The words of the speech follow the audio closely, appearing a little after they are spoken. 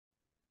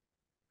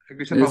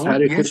Yes,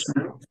 Hare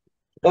Krishna.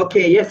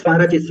 Okay, yes,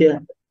 Maharaj is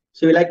here.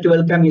 So we like to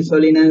welcome His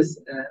Holiness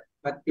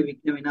Bhakti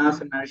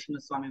Vinasa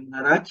Narasimha Swami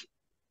Maharaj.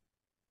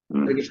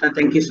 Hare Krishna,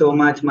 thank you so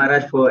much,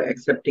 Maharaj, for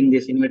accepting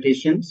these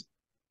invitations.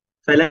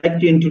 So I'd like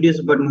to introduce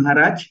about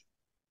Maharaj.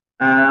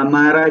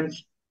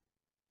 Maharaj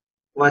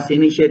was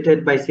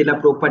initiated by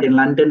Srila Prabhupada in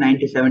London,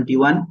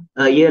 1971.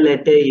 A year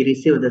later, he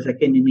received the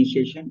second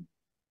initiation.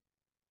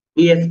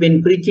 He has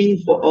been preaching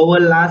for over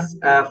the last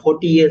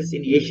 40 years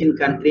in Asian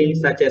countries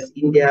such as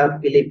India,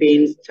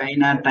 Philippines,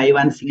 China,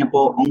 Taiwan,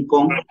 Singapore, Hong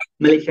Kong,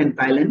 Malaysia, and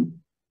Thailand.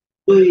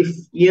 Through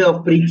his year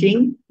of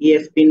preaching, he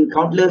has been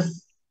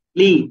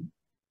countlessly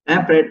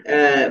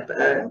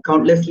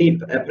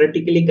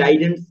practically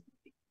guidance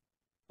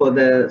for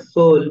the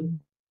soul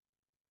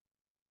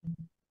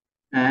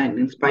and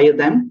inspire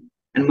them.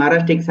 And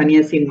Maharaj takes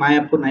sannyasi in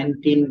Mayapur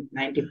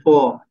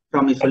 1994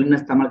 from His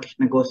Holiness Tamal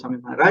Krishna Goswami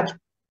Maharaj.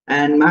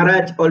 And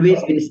Maharaj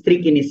always been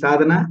strict in his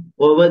sadhana.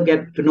 Whoever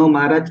get to know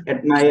Maharaj,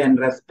 admire and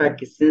respect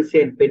his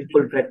sincere and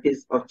faithful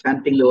practice of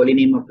chanting the holy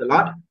name of the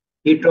Lord.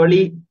 He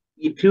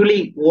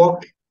truly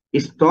walked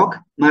his talk.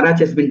 Maharaj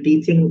has been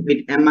teaching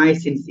with MI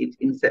since its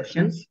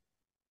inceptions.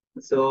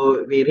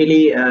 So we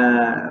really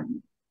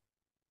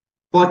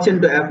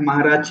fortunate to have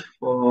Maharaj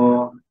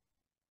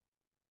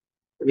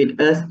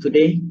with us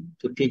today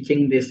to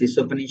teaching this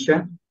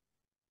Isopanishad.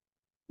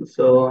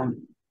 So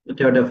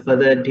without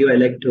further ado, I'd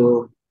like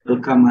to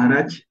welcome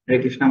Maharaj.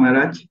 Hare Krishna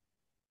Maharaj.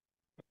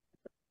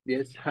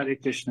 Yes, Hare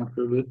Krishna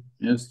Prabhu.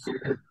 Yes.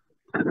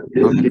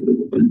 Okay.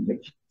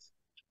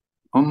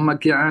 Om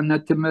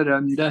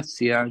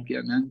Jnanatirandasya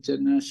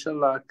Jnananjana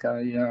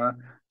Shalakaya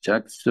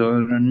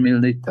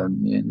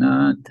Chaksuranmilitam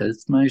Yena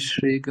Tasmai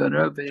Shri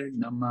Gurave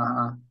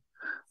Namaha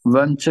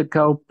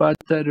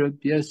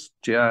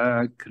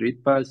Vanchakalpatarubhyascha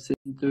Kripa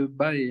Sindhu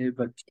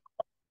Bhayeva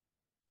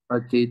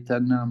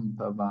Patitanam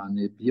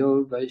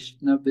Pavanebhyo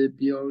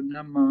Vaishnavibhyo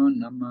Namo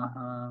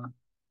Namaha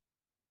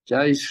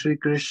Jai Shri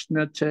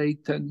Krishna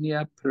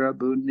Chaitanya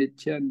Prabhu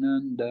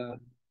Nityananda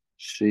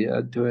Shri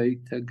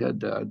Advaita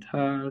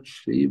Gadadhar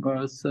Shri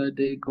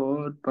Vasade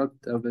Gaur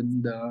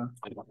Bhaktavinda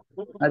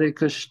Hare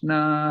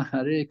Krishna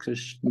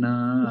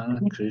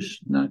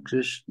Krishna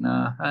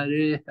Krishna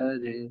Hare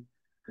Hare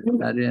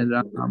Hare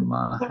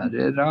Rama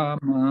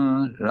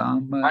Rama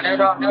Rama.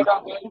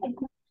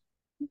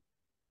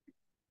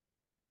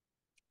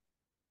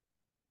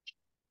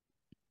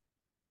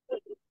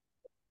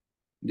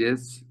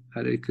 Yes,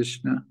 Hare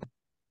Krishna.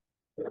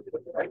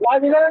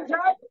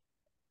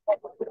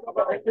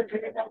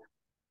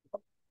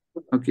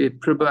 Okay,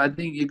 Prabhu, I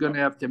think you're going to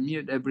have to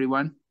mute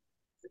everyone.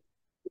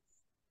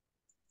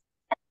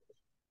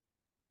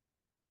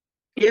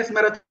 Yes,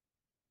 Maharaj.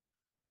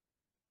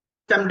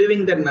 I'm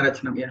doing that,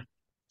 Maharaj, now. Yeah.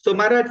 So,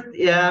 Maharaj,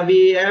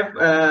 we have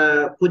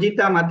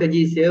Pujita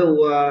Mataji here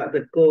who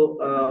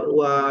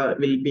will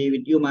be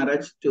with you,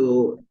 Maharaj,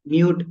 to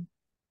mute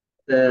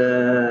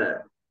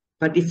the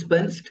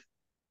participants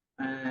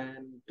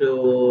and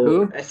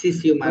to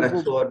assist you,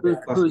 Maharaj.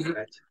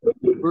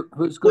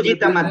 Who's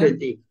Pujita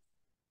Mataji.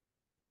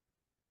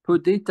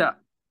 Pujita.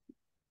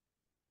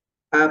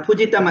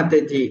 Pujita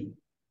Mataji.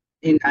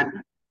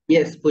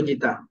 Yes,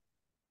 Pujita.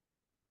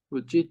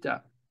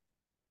 Pujita.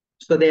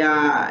 So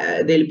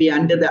they'll be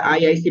under the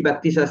IIC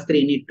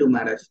Bhakti-shastri need to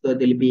Maharaj. So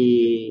they'll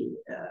be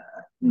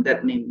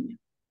that name.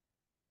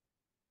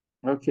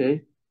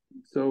 Okay.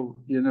 So,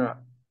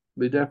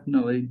 we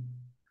definitely,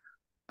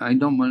 I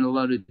don't want a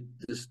lot of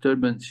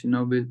disturbance,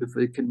 if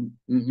we can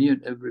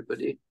mute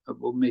everybody, it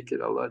will make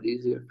it a lot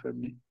easier for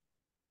me.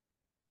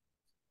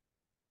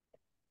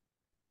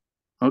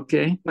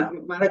 Okay.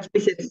 Maharaj,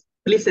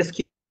 please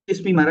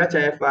excuse me, Maharaj. I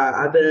have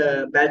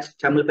other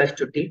Tamil batch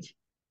to teach.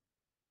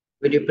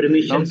 With your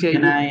permission, okay,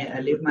 can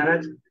I leave,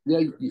 Maharaj?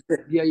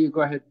 Yeah, you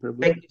go ahead,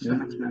 Prabhu. Thank you so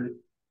much, Maharaj.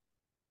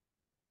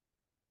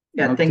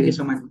 Yeah, okay. Thank you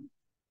so much.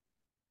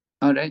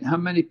 All right. How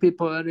many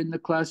people are in the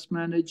class,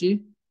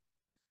 Manaji?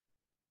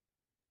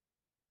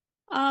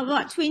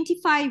 About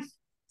 25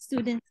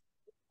 students,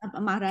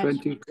 Maharaj.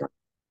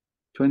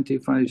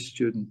 25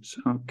 students.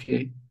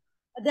 Okay.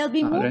 There'll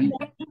be more. Right.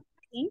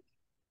 Joining.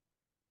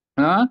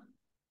 Huh?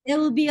 There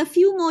will be a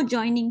few more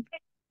joining,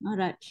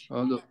 Maharaj.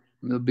 Oh,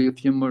 there'll be a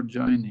few more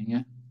joining,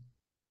 yeah.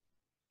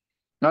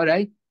 All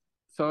right.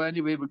 So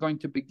anyway, we're going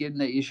to begin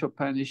the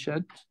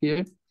Isopanishad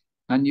here.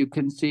 And you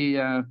can see,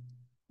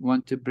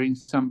 want to bring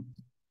some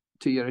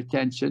to your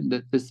attention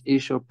that this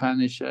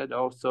Isopanishad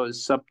also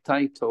is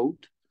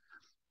subtitled.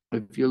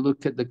 If you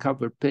look at the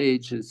cover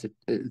page, is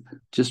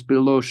just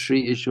below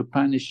Sri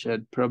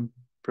Isopanishad,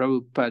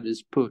 Prabhupada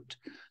has put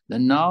the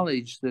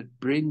knowledge that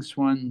brings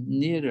one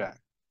nearer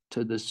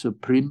to the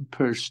Supreme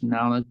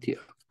Personality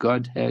of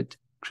Godhead,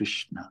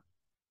 Krishna.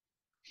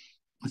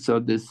 So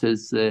this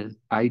is the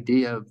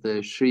idea of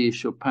the Sri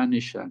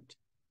Isopanishad.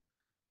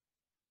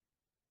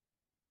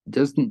 It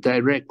doesn't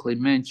directly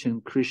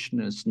mention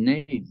Krishna's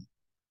name,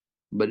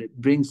 but it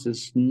brings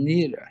us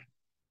nearer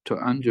to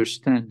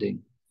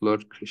understanding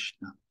Lord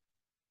Krishna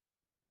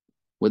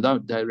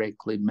without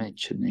directly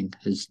mentioning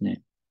his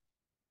name.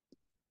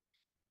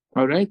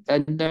 All right,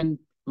 and then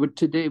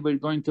today we're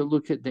going to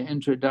look at the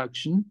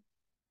introduction.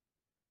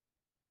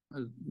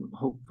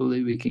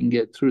 Hopefully we can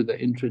get through the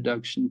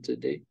introduction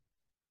today.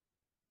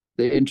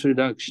 The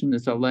introduction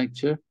is a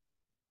lecture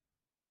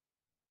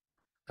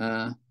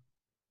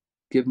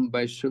given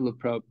by Srila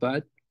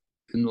Prabhupada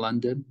in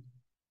London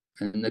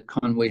in the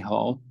Conway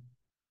Hall.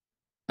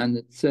 And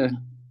it's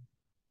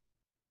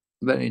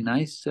very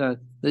nice.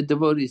 The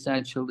devotees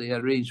actually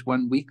arranged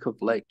 1 week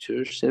of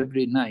lectures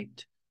every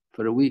night.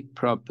 For a week,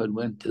 Prabhupada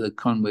went to the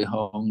Conway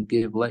Hall and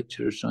gave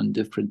lectures on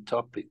different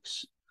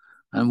topics.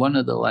 And one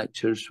of the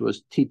lectures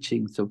was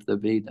Teachings of the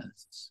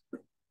Vedas.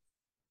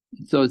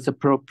 So it's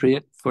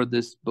appropriate for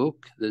this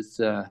book, this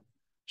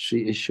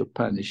Sri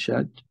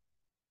Isopanishad.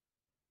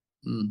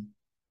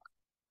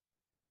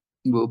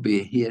 We'll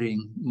be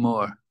hearing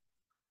more.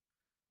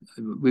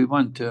 We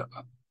want to,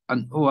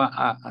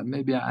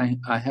 maybe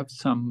I have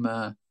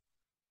some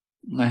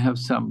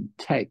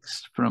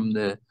text from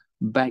the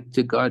Back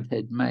to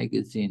Godhead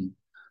magazine.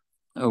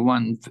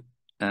 One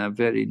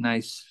very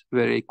nice,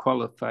 very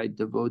qualified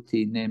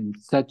devotee named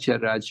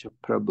Satyaraja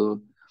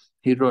Prabhu,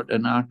 he wrote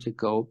an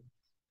article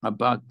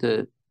about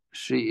the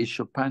Sri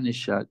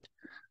Isopanishad,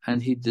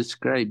 and he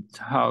described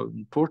how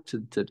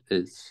important it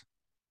is,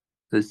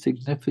 the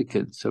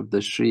significance of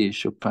the Sri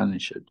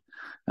Isopanishad,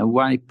 and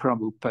why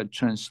Prabhupada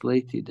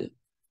translated it.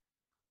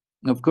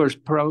 Of course,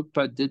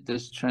 Prabhupada did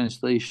this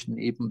translation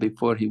even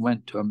before he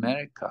went to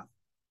America,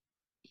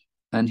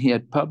 and he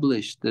had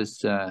published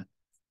this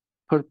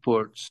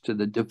purports to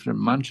the different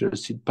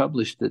mantras. He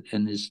published it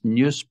in his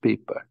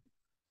newspaper,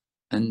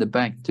 in the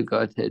Back to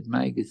Godhead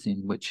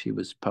magazine, which he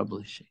was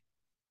publishing.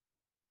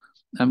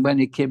 And when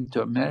he came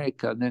to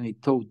America, then he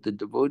told the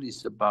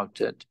devotees about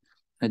it,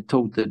 and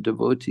told the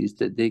devotees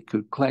that they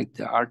could collect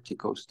the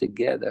articles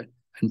together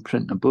and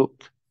print a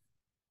book.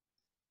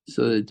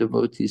 So the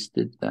devotees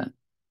did that.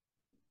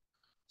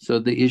 So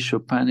the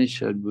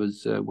Isopanishad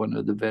was one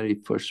of the very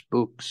first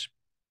books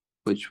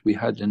which we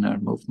had in our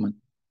movement.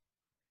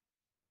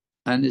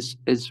 And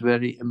it's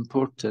very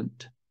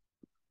important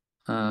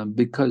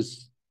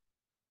because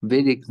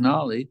Vedic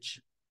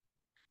knowledge,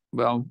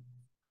 well,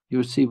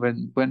 you'll see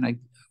when I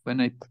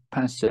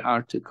pass the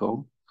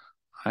article,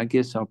 I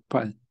guess I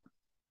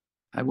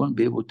won't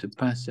be able to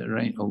pass it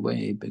right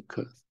away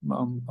because,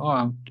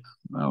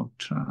 I'll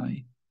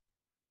try.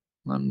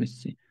 Let me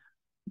see.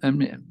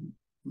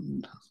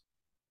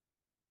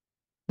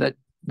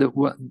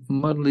 What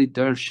Murli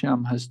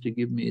Darsham has to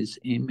give me his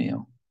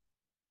email.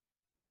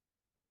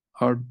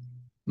 Or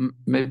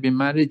maybe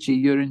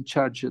Maharaji, you're in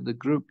charge of the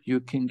group. You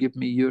can give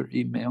me your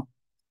email.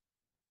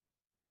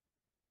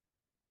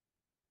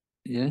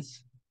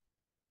 Yes?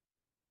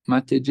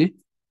 Mataji?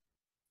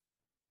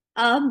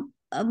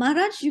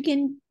 Maharaj, you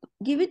can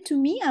give it to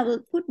me. I will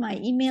put my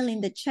email in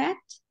the chat.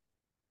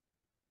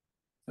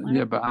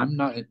 Yeah, but I'm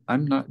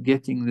not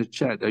getting the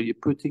chat. Are you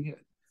putting it?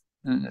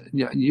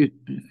 Yeah,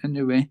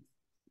 anyway,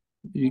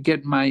 you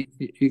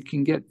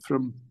can get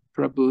from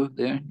Prabhu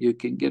there. You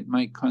can get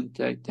my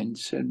contact and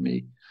send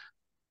me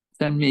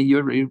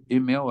your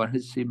email or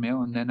his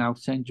email, and then I'll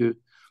send you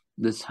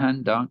this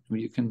handout.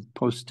 You can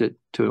post it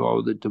to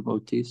all the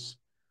devotees.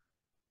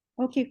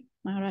 Okay,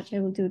 Maharaj, I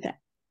will do that.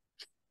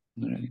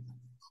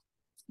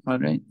 All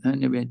right.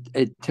 Anyway,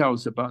 it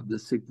tells about the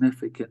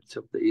significance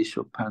of the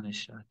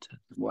Isopanishad and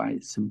why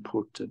it's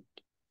important.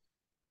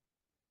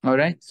 All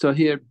right. So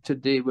here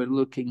today we're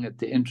looking at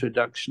the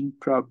introduction,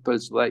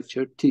 Prabhupada's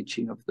lecture,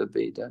 Teaching of the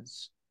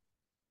Vedas.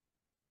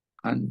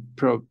 And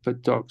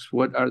Prabhupada talks,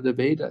 what are the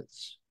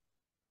Vedas?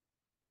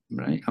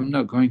 Right. I'm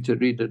not going to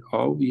read it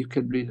all. You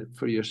can read it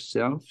for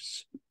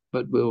yourselves,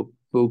 but we'll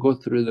go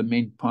through the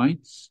main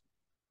points.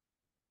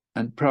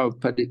 And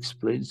Prabhupada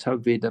explains how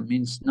Veda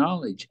means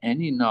knowledge.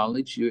 Any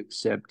knowledge you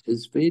accept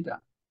is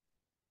Veda.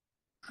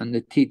 And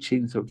the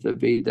teachings of the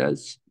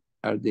Vedas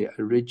are the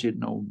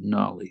original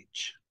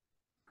knowledge.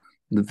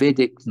 The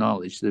Vedic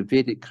knowledge, the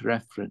Vedic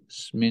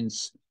reference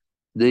means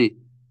the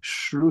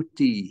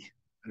Shruti,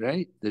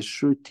 right? The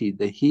Shruti,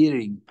 the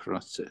hearing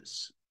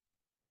process.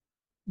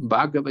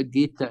 Bhagavad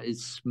Gita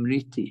is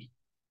Smriti.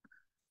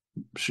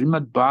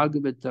 Srimad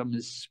Bhagavatam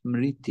is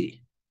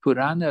Smriti.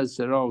 Puranas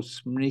are all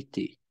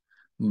Smriti.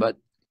 But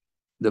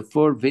the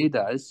 4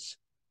 Vedas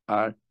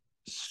are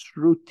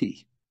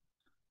Shruti,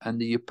 and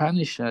the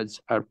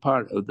Upanishads are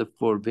part of the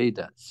 4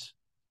 Vedas.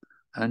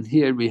 And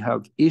here we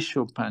have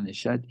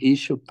Isopanishad.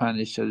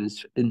 Isopanishad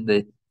is in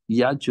the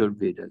Yajur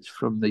Vedas,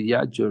 from the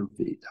Yajur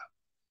Veda,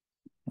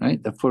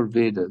 right? The 4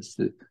 Vedas,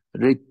 the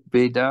Rig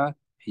Veda,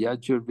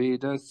 Yajur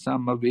Veda,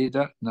 Sama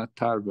Veda,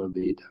 Atharva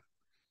Veda.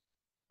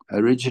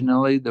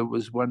 Originally, there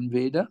was 1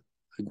 Veda.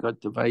 It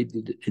got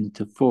divided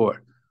into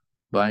 4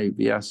 by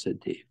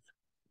Vyasadeva.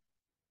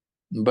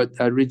 But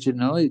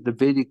originally, the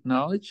Vedic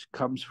knowledge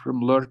comes from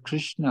Lord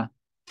Krishna.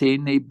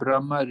 Tene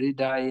Brahma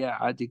Ridaya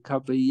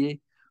Adikavaye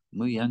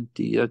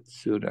Muyanti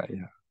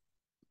Yatsuraya.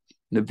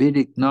 The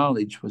Vedic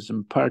knowledge was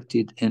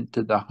imparted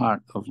into the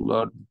heart of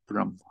Lord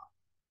Brahma.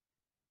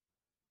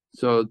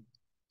 So,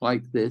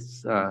 like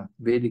this,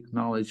 Vedic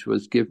knowledge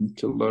was given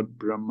to Lord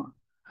Brahma,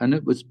 and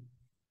it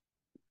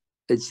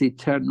it's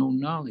eternal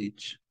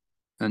knowledge,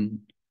 and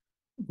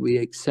we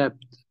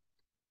accept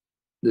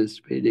this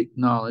Vedic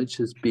knowledge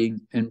as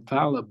being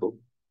infallible.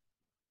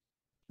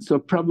 So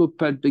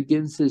Prabhupada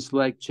begins his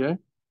lecture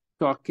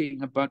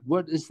talking about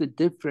what is the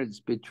difference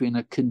between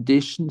a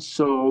conditioned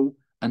soul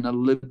and a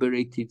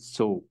liberated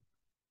soul.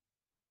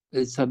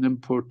 It's an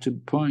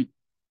important point.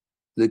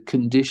 The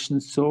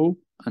conditioned soul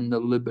and the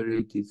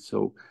liberated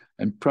soul.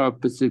 And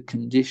Prabhupada said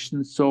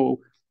conditioned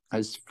soul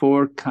has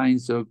 4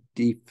 kinds of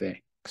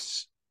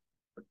defects.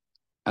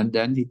 And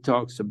then he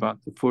talks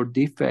about the 4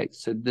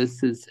 defects. And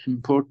this is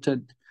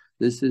important.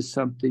 This is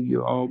something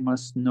you all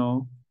must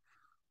know.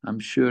 I'm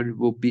sure it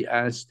will be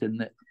asked in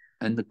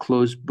the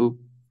closed book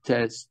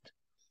test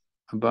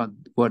about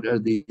what are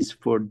these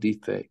 4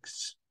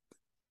 defects.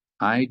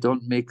 I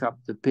don't make up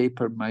the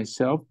paper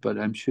myself, but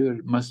I'm sure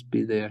it must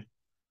be there.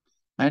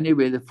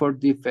 Anyway, the 4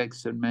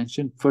 defects are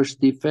mentioned.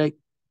 First defect,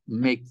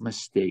 make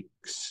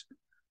mistakes.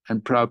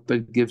 And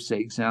Prabhupada gives the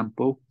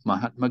example,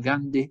 Mahatma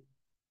Gandhi.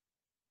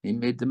 He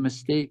made the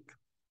mistake.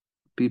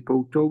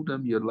 People told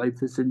him, your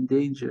life is in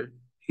danger.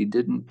 He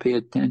didn't pay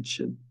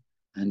attention,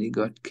 and he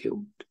got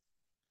killed,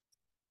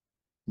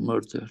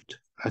 murdered,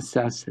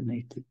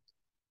 assassinated.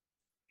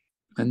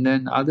 And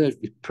then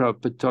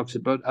Prabhupada talks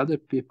about other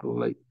people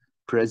like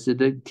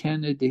President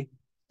Kennedy.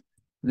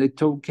 They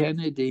told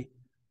Kennedy,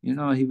 you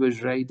know, he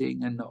was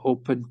riding in the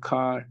open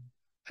car,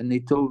 and they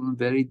told him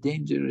very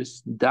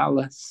dangerous.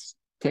 Dallas,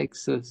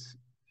 Texas,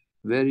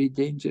 very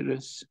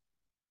dangerous.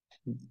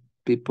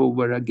 People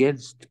were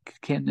against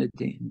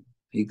Kennedy.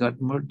 He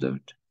got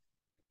murdered.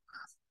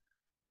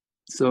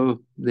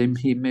 So then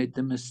he made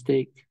the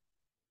mistake.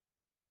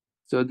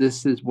 So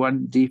this is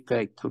one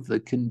defect of the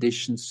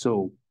conditioned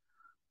soul,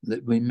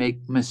 that we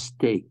make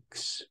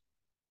mistakes,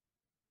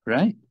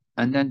 right?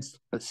 And then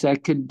a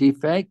second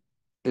defect,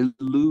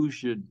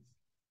 illusion.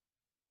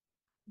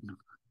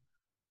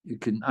 You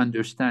can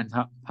understand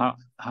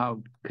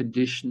how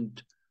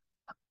conditioned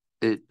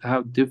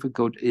how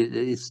difficult it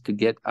is to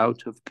get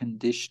out of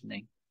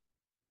conditioning.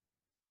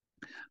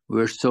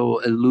 We're so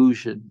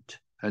illusioned.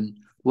 And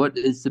what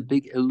is the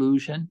big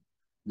illusion?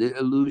 The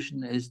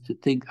illusion is to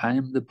think I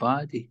am the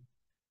body,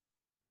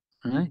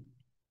 right?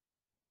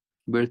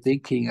 We're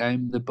thinking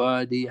I'm the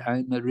body,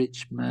 I'm a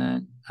rich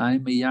man,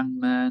 I'm a young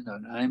man,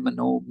 or I'm an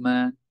old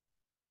man.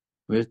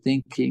 We're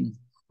thinking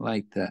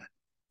like that.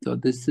 So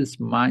this is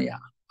Maya,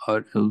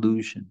 or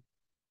illusion.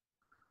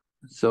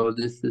 So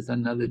this is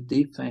another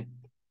defect.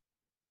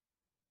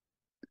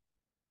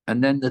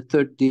 And then the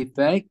third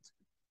defect,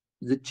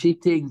 the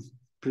cheating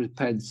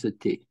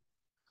propensity.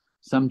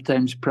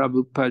 Sometimes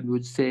Prabhupada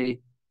would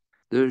say,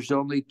 there's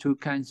only 2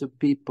 kinds of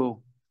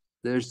people.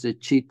 There's the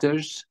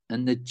cheaters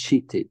and the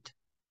cheated.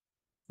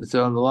 There's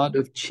a lot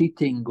of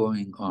cheating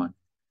going on.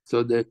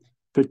 So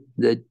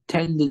the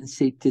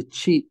tendency to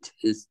cheat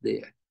is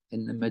there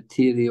in the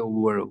material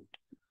world.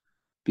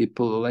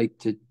 People like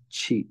to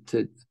cheat.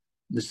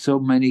 There's so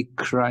many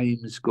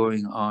crimes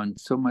going on,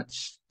 so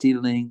much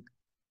stealing,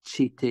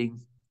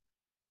 cheating.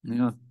 You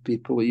know,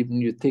 people,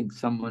 even you think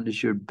someone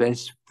is your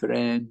best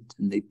friend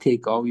and they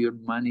take all your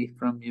money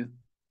from you.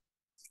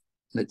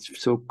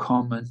 That's so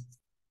common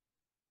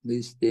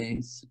these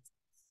days.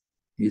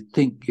 You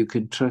think you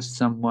can trust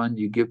someone,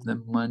 you give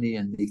them money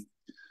and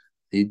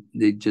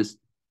they just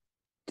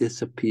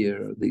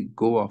disappear, or they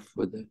go off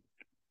with it.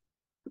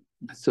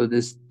 So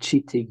this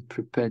cheating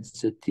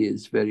propensity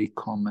is very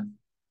common.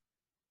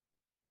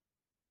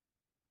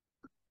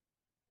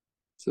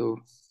 So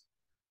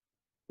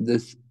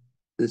this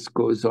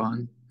goes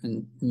on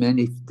in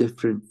many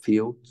different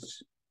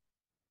fields.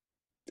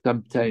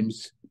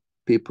 Sometimes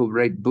people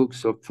write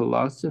books of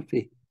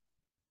philosophy,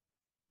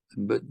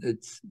 but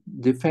it's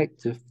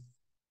defective.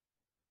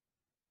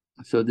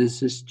 So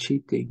this is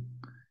cheating,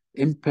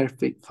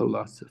 imperfect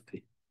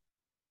philosophy.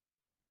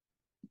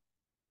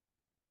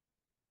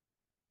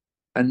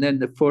 And then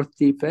the 4th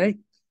defect,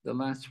 the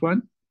last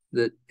one,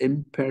 the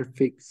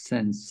imperfect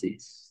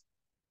senses.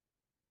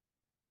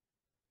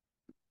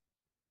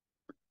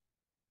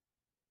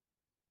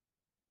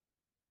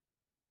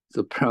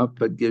 So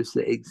Prabhupada gives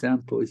the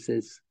example. He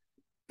says,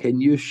 can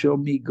you show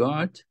me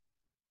God?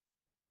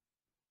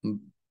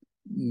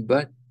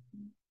 But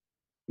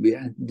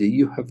do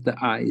you have the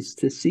eyes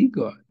to see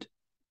God?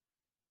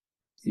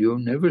 You'll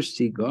never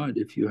see God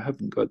if you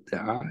haven't got the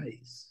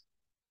eyes.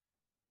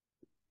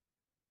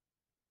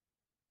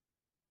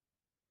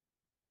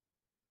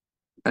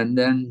 And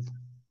then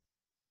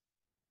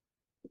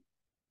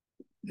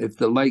if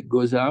the light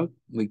goes out,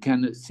 we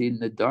cannot see in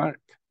the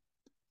dark.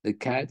 The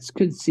cats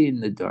can see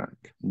in the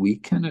dark. We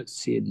cannot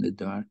see in the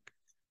dark.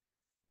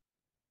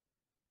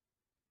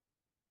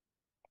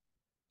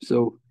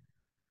 So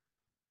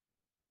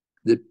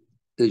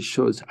it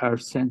shows our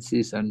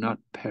senses are not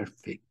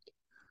perfect.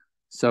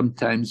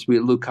 Sometimes we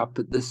look up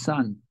at the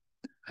sun,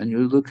 and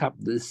you look up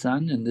at the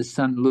sun, and the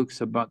sun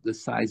looks about the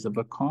size of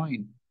a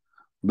coin.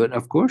 But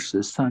of course,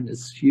 the sun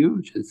is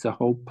huge. It's a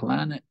whole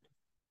planet.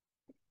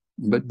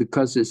 But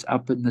because it's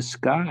up in the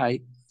sky,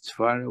 it's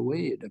far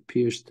away. It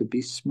appears to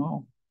be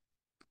small.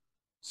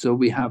 So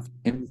we have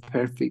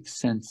imperfect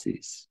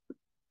senses.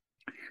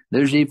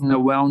 There's even a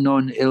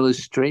well-known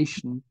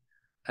illustration,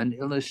 an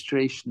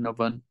illustration of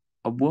a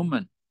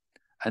woman.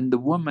 And the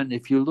woman,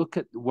 if you look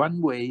at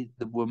one way,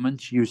 the woman,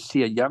 you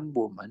see a young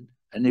woman.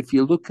 And if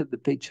you look at the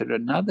picture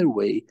another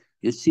way,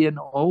 you see an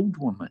old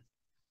woman.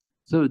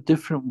 So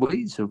different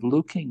ways of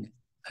looking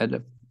at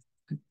it.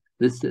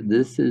 This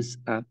is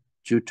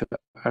due to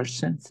our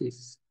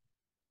senses.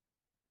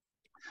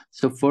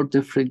 So 4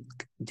 different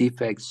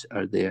defects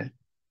are there.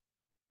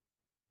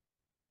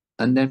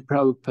 And then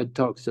Prabhupada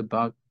talks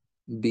about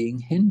being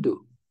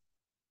Hindu.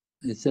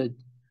 He said,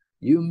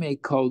 you may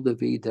call the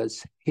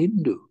Vedas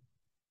Hindu,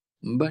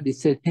 but he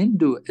said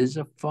Hindu is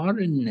a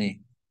foreign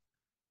name.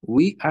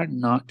 We are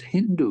not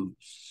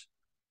Hindus.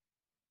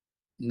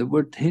 The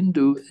word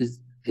Hindu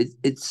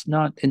it's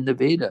not in the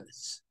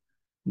Vedas.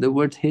 The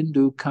word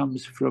Hindu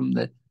comes from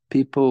the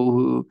people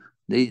who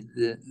in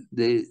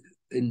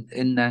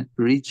that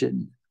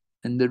region,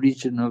 in the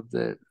region of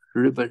the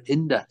river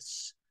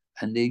Indus,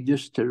 and they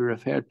used to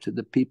refer to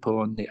the people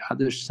on the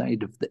other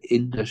side of the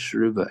Indus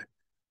River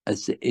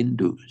as the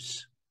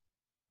Hindus.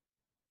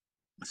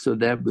 So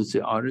that was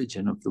the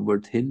origin of the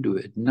word Hindu.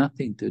 It had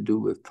nothing to do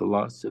with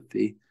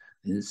philosophy.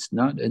 It's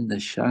not in the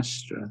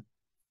Shastra.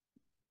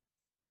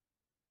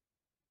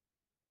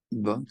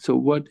 But, so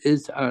what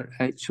is our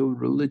actual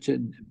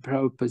religion?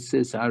 Prabhupada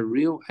says our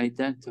real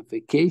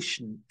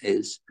identification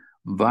is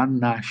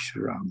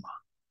Varnashrama.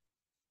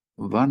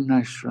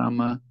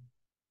 Varnashrama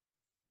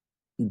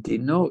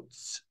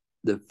denotes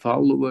the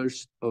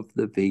followers of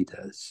the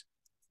Vedas.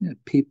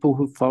 People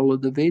who follow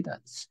the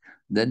Vedas.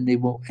 Then they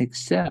will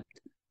accept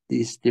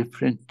these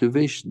different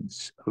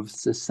divisions of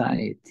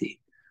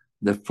society.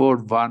 The 4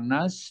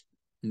 Varnas,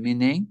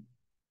 meaning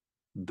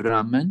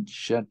Brahman,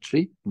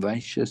 Kshatri,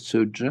 Vaishya,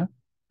 Sudra,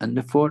 and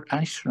the 4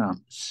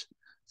 ashrams,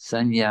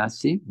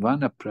 Sannyasi,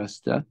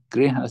 Vanaprastha,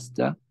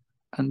 Grihastha,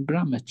 and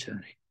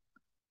Brahmachari.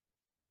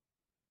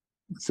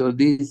 So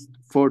these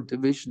 4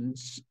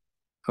 divisions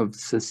of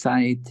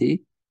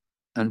society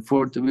and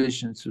 4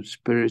 divisions of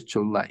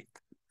spiritual life,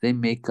 they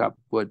make up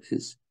what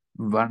is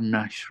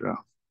Varnashram.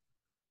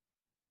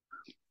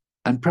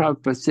 And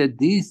Prabhupada said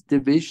these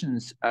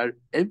divisions are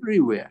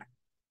everywhere.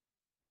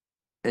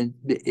 And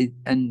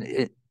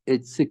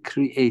it's a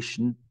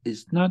creation,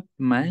 it's not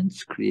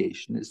man's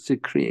creation, it's the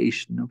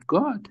creation of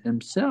God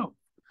himself.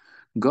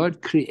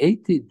 God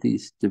created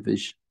these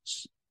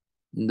divisions.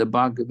 In the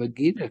Bhagavad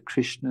Gita,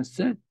 Krishna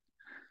said,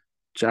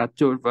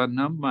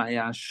 Chaturvanam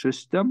maya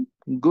shristam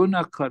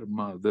guna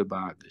karma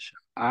vibhagasha.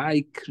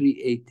 I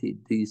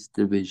created these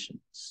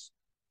divisions.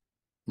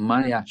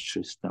 Maya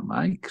shristam,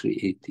 I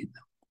created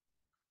them.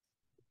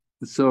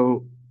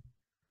 So,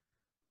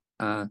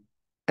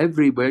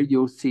 everywhere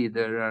you'll see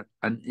there are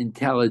an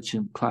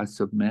intelligent class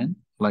of men,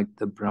 like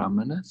the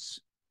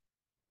Brahmanas.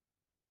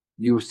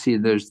 You'll see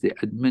there's the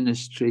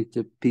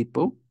administrative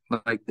people,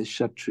 like the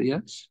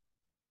Kshatriyas.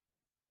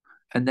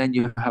 And then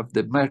you have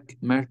the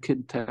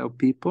mercantile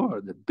people,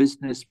 or the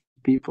business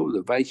people,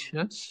 the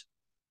Vaishyas.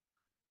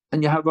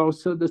 And you have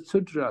also the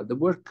Sudra, the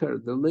worker,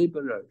 the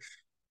laborers.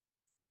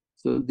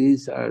 So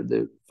these are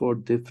the 4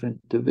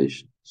 different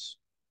divisions.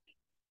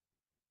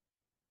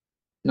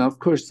 Now, of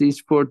course,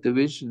 these 4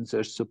 divisions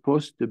are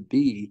supposed to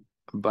be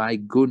by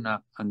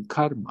guna and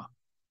karma.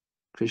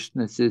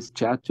 Krishna says,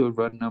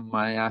 Chaturvarna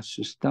maya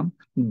shristam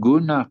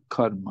guna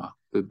karma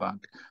vibhag.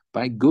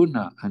 By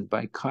guna and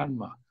by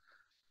karma,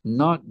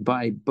 not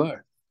by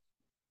birth.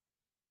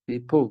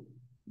 People,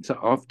 so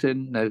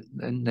often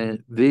in the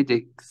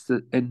Vedic,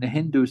 in the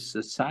Hindu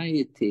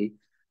society,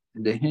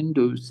 the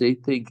Hindus, they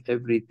think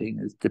everything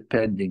is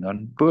depending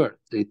on birth.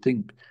 They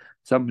think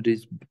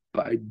somebody's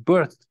by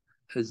birth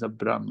is a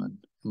Brahmin.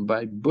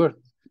 By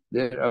birth,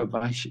 they're a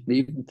Vaishnava. They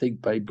even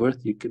think by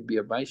birth you can be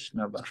a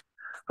Vaishnava.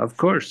 Of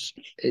course,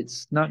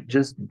 it's not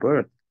just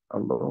birth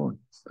alone,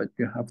 but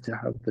you have to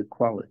have the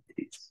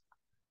qualities.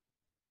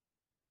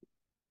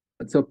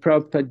 And so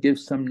Prabhupada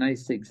gives some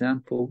nice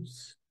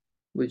examples,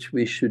 which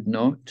we should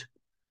note,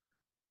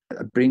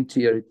 bring to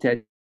your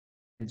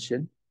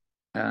attention.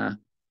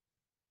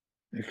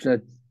 It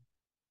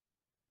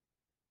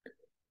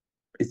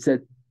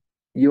said,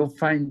 you'll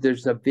find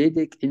there's a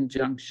Vedic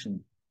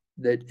injunction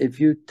that if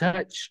you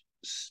touch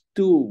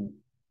stool,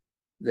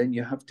 then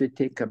you have to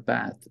take a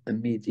bath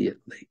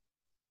immediately.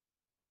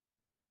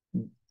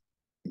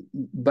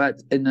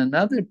 But in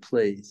another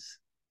place,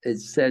 it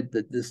said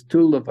that the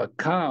stool of a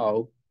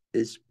cow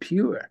is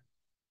pure.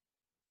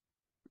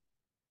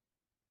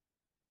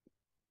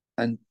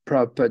 And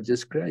Prabhupada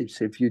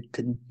describes, if you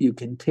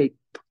can take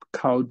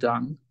cow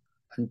dung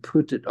and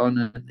put it on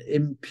an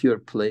impure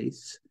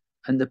place,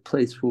 and the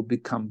place will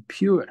become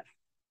pure.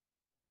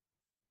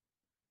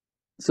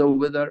 So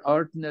with our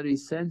ordinary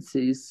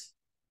senses,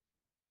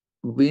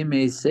 we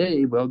may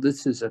say, well,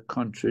 this is a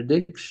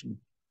contradiction.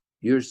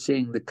 You're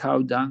saying the cow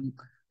dung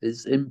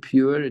is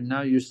impure, and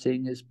now you're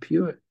saying it's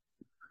pure.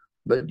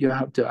 But you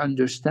have to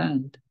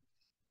understand,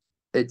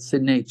 it's the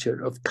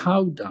nature of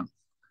cow dung.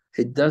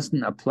 It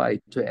doesn't apply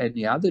to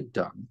any other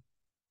dung.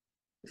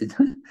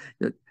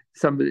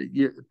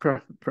 somebody,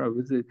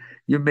 probably,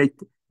 you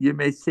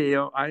may say,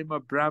 oh, I'm a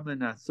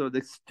Brahmana, so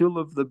the stool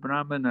of the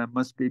Brahmana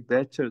must be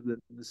better than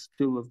the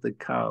stool of the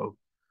cow.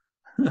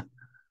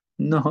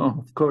 No,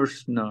 of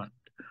course not.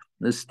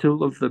 The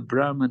stool of the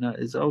Brahmana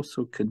is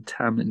also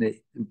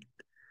contaminated,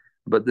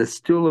 but the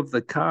stool of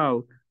the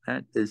cow,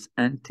 that is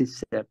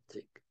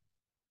antiseptic.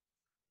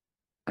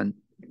 And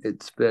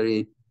it's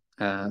very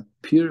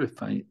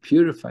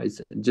purifies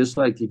it. Just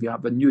like if you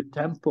have a new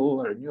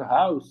temple or a new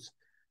house,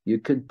 you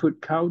can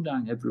put cow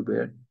dung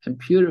everywhere and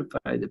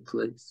purify the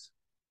place.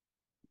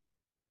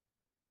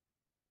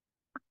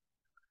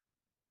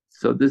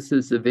 So this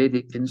is the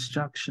Vedic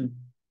instruction.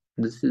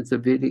 This is the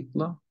Vedic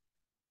law.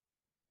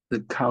 The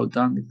cow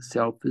dung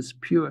itself is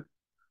pure,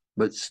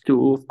 but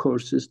stool, of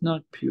course, is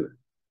not pure.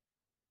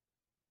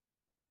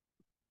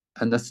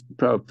 And that's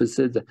Prabhupada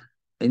said that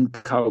in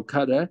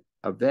Calcutta,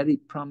 a very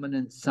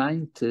prominent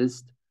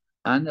scientist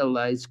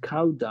analyzed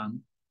cow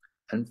dung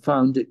and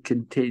found it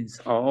contains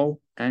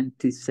all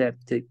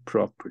antiseptic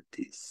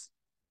properties.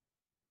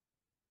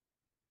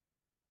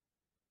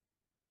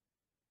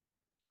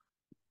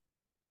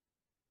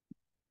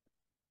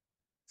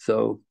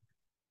 So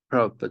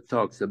Prabhupada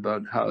talks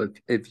about how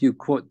if you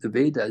quote the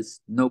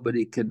Vedas,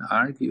 nobody can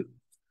argue.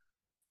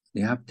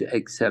 You have to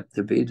accept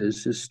the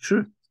Vedas as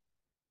true.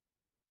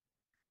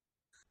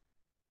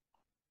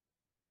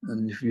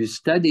 And if you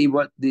study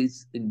what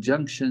these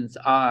injunctions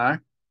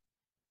are,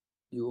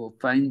 you will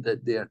find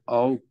that they're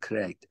all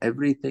correct.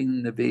 Everything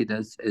in the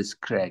Vedas is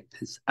correct.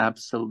 It's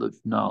absolute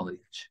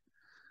knowledge.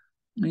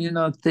 You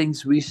know,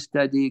 things we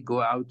study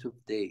go out of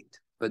date,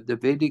 but the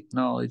Vedic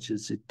knowledge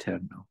is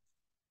eternal.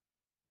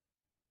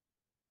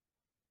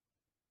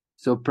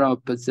 So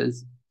Prabhupada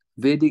says,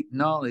 Vedic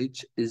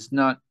knowledge is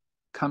not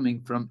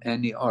coming from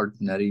any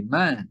ordinary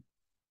man.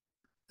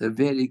 The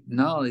Vedic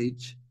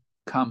knowledge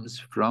comes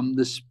from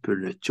the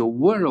spiritual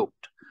world,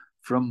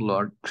 from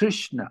Lord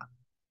Krishna.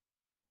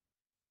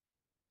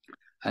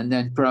 And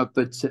then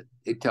Prabhupada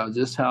tells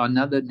us how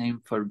another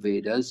name for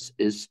Vedas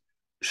is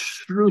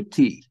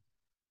Shruti.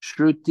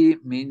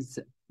 Shruti means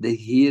the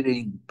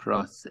hearing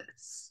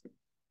process.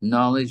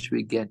 Knowledge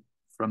we get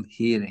from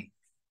hearing.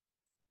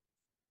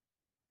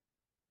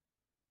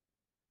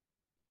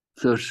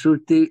 So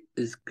Shruti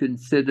is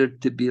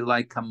considered to be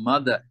like a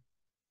mother.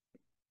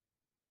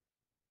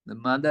 The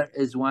mother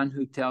is one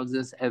who tells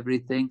us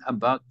everything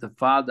about the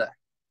father.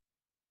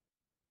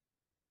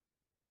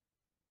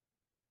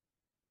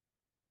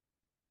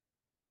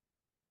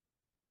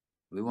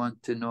 We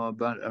want to know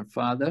about our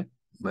father,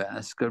 we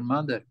ask our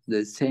mother.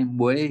 The same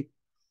way,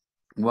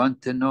 we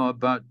want to know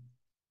about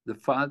the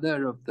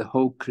father of the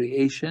whole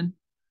creation,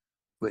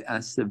 we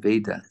ask the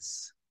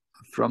Vedas.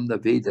 From the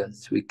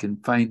Vedas, we can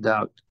find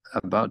out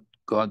about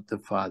God the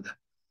Father.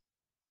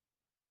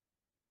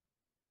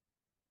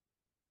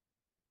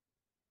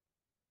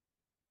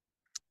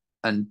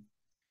 And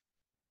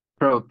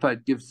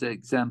Prabhupada gives the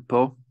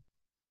example.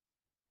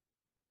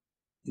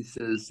 He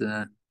says,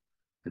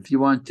 if you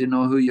want to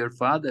know who your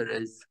father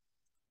is,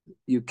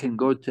 you can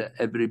go to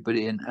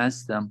everybody and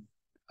ask them,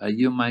 are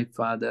you my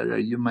father? Are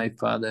you my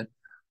father?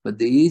 But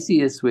the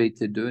easiest way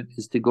to do it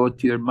is to go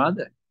to your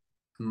mother.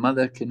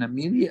 Mother can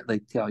immediately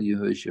tell you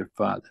who is your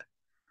father.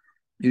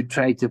 You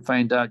try to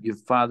find out your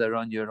father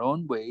on your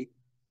own way,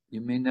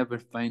 you may never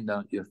find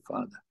out your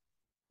father.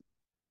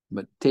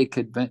 But take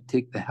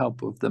the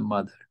help of the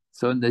mother.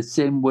 So in the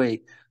same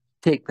way,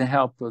 take the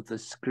help of the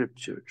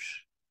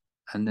scriptures.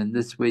 And in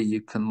this way,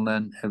 you can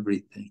learn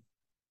everything.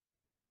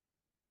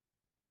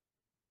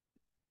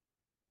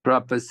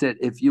 Prabhupada said,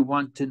 if you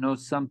want to know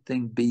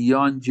something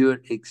beyond your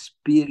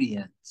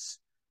experience,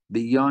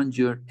 beyond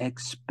your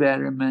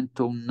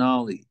experimental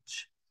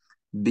knowledge,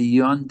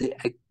 beyond the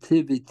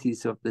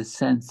activities of the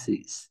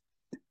senses,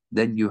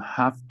 then you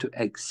have to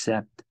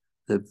accept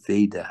the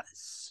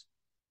Vedas.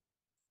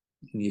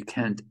 You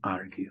can't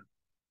argue.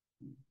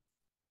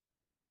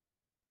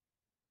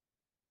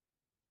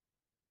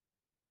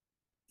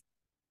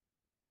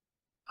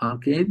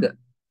 Okay,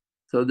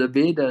 so the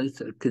Vedas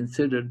are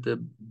considered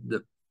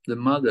the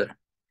mother.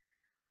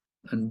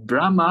 And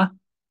Brahma,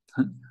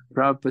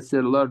 Prabhupada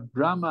said, Lord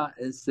Brahma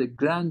is the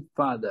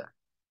grandfather,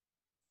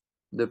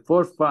 the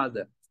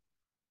forefather.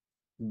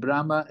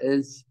 Brahma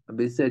is,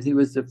 we said he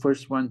was the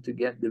first one to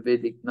get the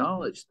Vedic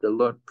knowledge. The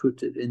Lord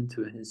put it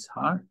into his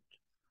heart,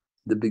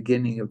 the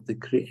beginning of the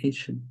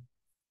creation.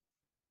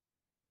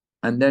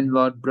 And then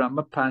Lord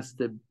Brahma passed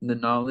the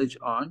knowledge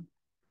on,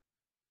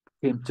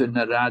 came to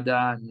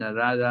Narada.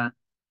 Narada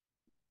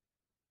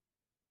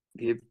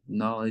gave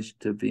knowledge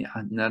to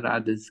Vyasa.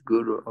 Narada's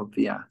guru of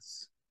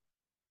Vyasa.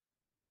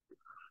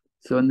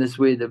 So in this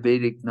way, the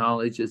Vedic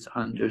knowledge is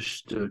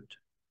understood.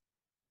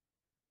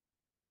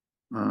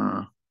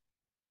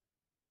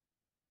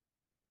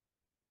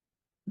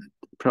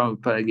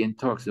 Prabhupada again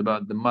talks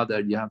about the mother.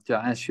 You have to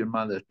ask your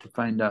mother to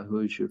find out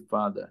who is your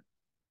father.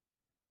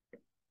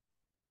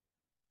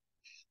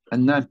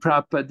 And then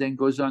Prabhupada then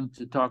goes on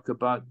to talk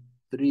about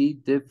 3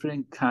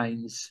 different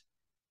kinds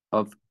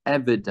of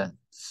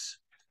evidence.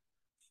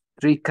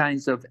 Three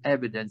kinds of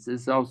evidence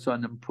is also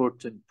an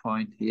important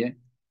point here,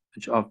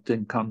 which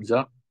often comes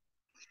up.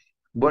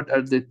 What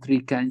are the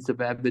three kinds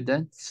of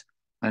evidence?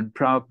 And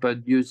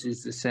Prabhupada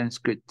uses the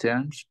Sanskrit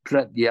terms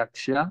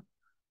pratyaksha,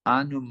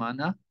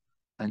 anumana,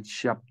 and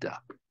shabda.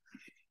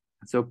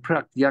 So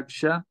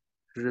pratyaksha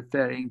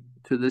referring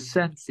to the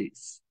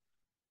senses,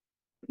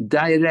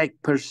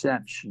 direct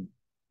perception,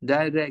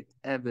 direct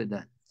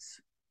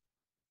evidence.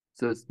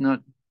 So it's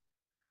not,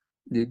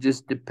 you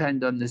just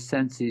depend on the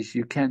senses.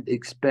 You can't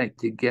expect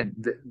to get,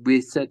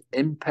 we said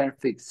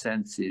imperfect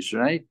senses,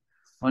 right?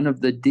 One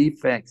of the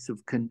defects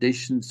of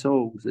conditioned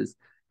souls is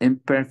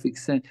imperfect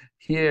sense.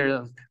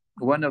 Here,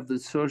 one of the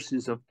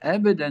sources of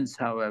evidence,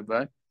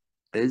 however,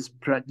 is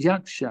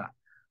pratyaksha.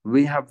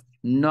 We have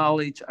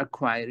knowledge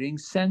acquiring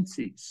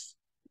senses.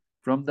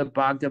 From the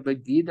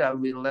Bhagavad Gita,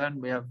 we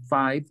learn we have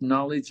 5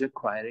 knowledge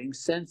acquiring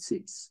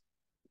senses.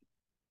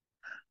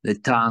 The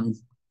tongue,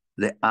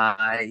 the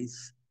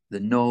eyes, the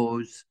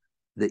nose,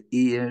 the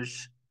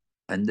ears,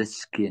 and the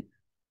skin.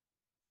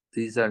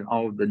 These are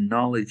all the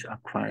knowledge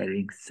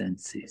acquiring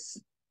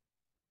senses.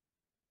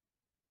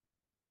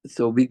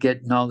 So we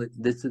get knowledge.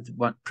 This is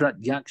what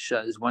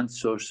pratyaksha is, one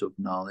source of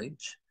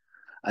knowledge.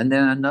 And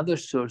then another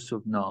source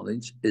of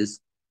knowledge is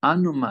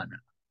anumana.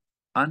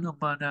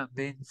 Anumana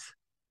means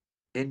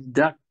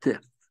inductive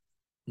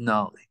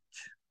knowledge.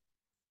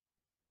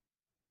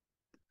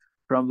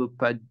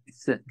 Prabhupada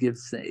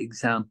gives the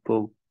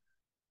example.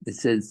 It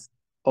says,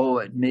 oh,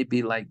 it may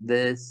be like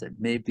this, it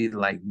may be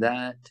like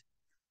that.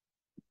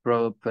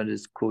 Prabhupada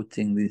is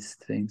quoting these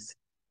things.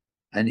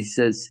 And he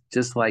says,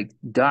 just like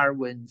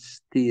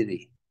Darwin's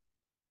theory.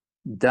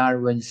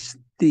 Darwin's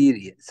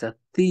theory, it's a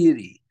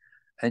theory.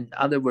 In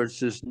other words,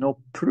 there's no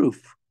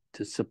proof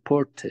to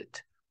support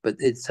it, but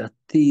it's a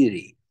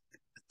theory.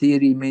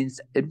 Theory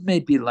means it may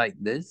be like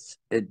this,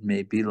 it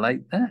may be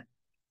like that.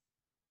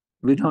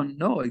 We don't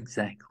know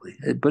exactly,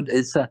 but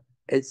it's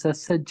a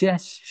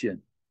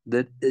suggestion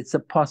that it's a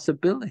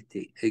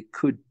possibility. It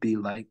could be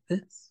like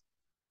this.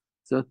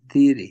 So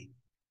theory.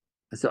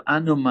 So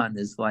Anuman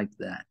is like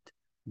that,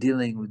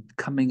 dealing with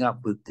coming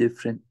up with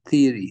different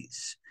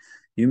theories.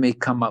 You may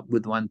come up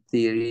with one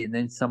theory and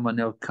then someone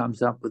else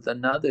comes up with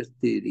another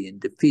theory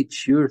and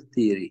defeats your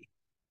theory.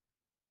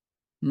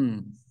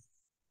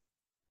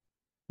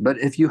 But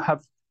if you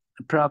have,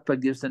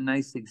 Prabhupada gives a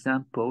nice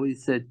example. He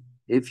said,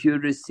 if you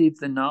receive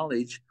the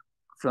knowledge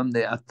from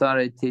the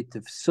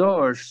authoritative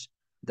source,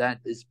 that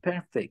is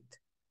perfect.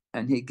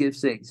 And he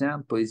gives the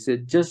example. He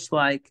said, just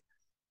like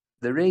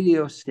the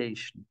radio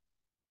station,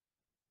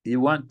 you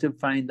want to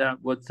find out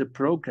what's the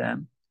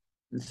program,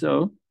 and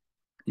so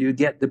you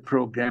get the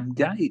program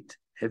guide.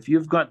 If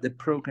you've got the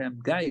program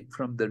guide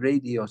from the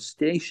radio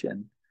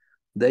station,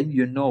 then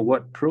you know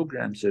what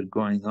programs are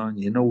going on.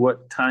 You know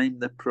what time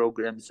the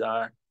programs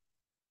are,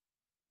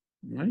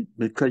 right?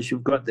 Because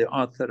you've got the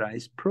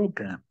authorized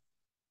program.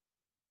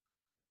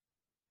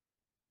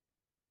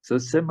 So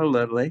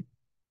similarly,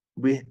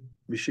 we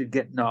should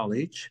get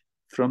knowledge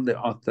from the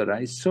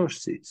authorized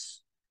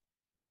sources.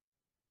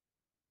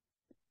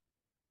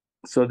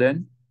 So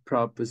then,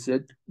 Prabhupada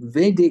said,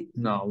 Vedic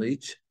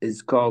knowledge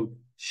is called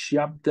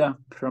Shabda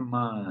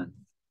Praman.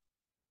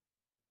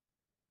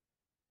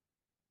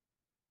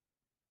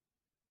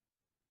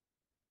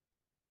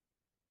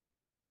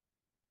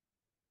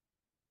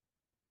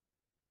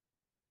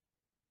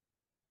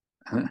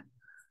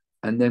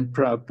 And then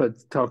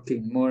Prabhupada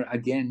talking more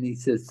again, he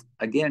says,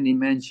 again he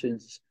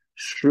mentions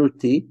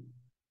Shruti.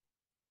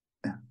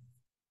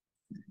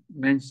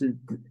 Mentioned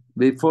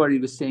before, he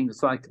was saying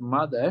it's like a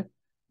mother,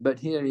 but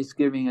here he's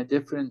giving a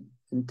different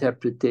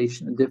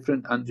interpretation, a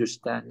different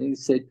understanding. He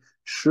said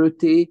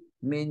Shruti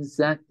means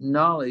that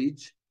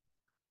knowledge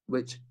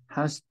which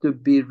has to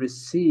be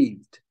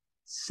received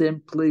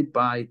simply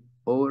by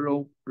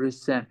oral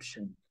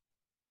reception.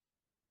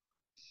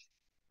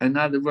 In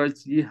other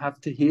words, you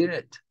have to hear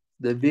it.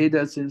 The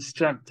Vedas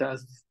instruct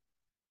us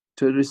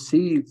to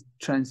receive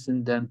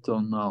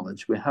transcendental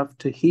knowledge. We have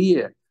to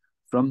hear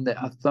from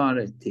the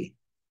authority.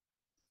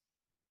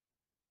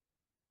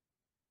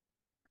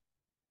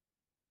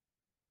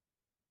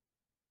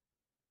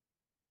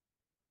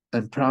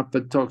 And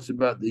Prabhupada talks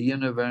about the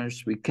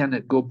universe. We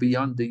cannot go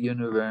beyond the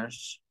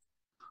universe.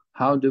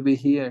 How do we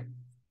hear?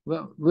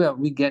 Well,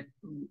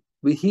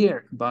 we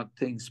hear about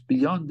things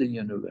beyond the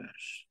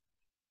universe.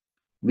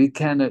 We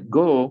cannot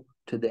go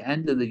to the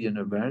end of the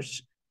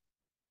universe,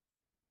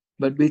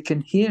 but we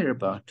can hear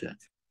about it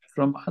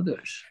from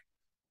others.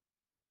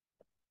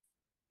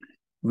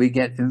 We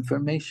get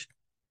information.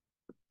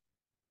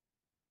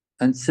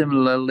 And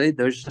similarly,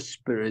 there's a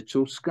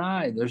spiritual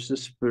sky, there's a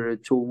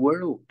spiritual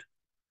world.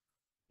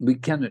 We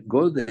cannot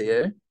go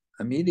there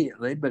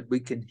immediately, but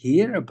we can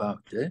hear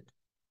about it.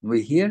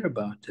 We hear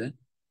about it.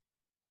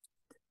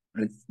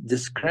 It's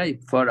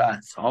described for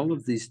us. All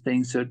of these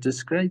things are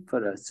described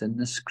for us in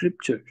the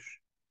scriptures.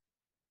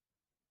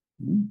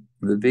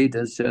 The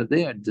Vedas are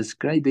there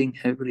describing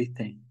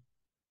everything.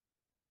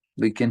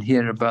 We can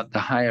hear about the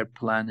higher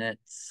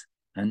planets,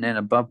 and then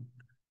above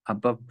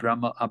above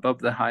Brahma, above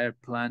the higher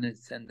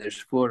planets, and there's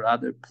 4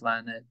 other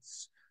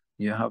planets.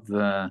 You have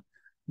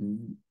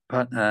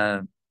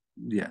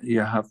you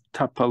have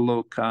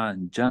Tapaloka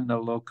and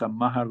Janaloka,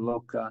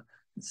 Mahaloka,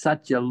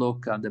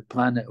 Satyaloka, the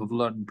planet of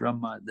Lord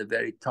Brahma at the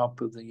very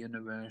top of the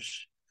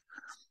universe.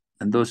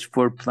 And those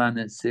 4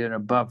 planets there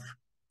above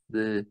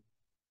the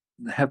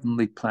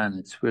heavenly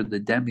planets where the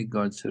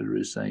demigods are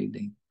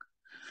residing.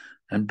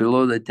 And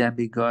below the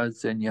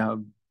demigods, then you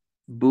have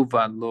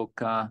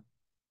Bhuvaloka,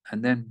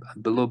 and then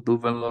below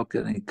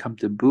Bhuvaloka, then you come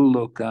to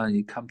Bhuloka, and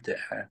you come to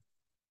Earth.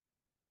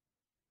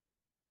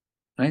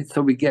 Right?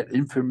 So we get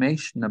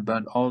information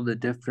about all the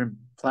different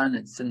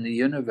planets in the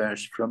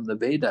universe from the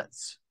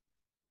Vedas.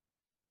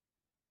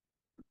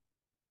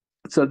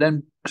 So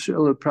then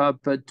Srila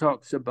Prabhupada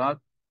talks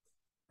about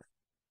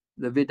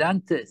the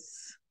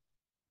Vedantis.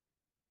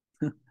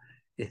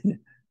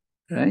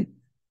 Right?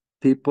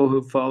 People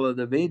who follow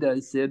the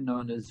Vedas, they're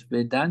known as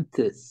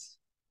Vedantis.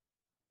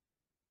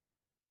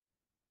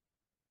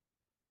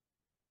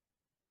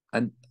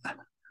 And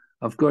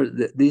of course,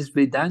 these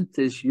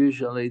Vedantis,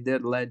 usually they're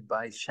led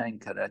by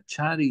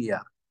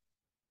Shankaracharya.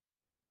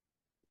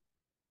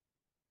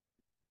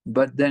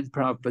 But then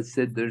Prabhupada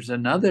said there's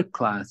another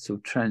class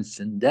of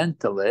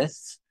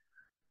transcendentalists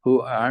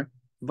who are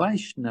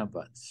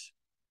Vaishnavas.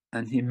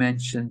 And he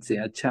mentions the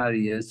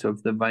Acharyas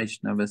of the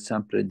Vaishnava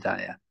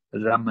Sampradaya,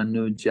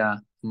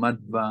 Ramanuja,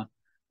 Madhva,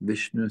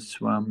 Vishnu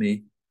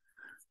Swami,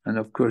 and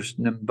of course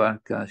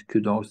Nimbarka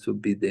could also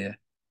be there.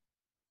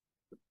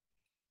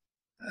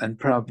 And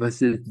Prabhupada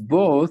says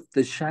both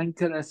the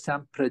Shankara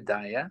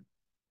Sampradaya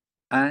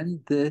and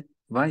the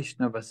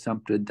Vaishnava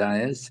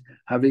Sampradayas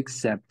have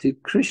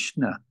accepted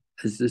Krishna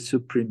as the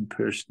Supreme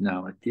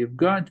Personality of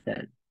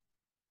Godhead.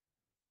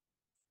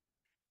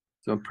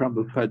 So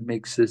Prabhupada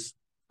makes this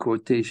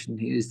quotation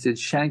here. He said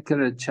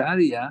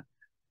Shankaracharya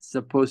is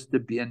supposed to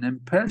be an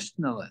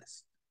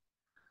impersonalist.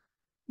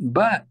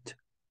 But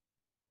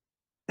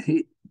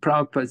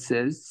Prabhupada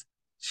says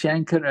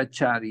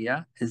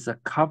Shankaracharya is a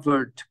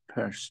covered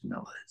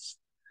personalist.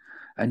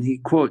 And he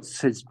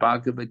quotes his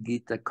Bhagavad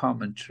Gita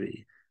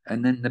commentary.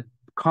 And in the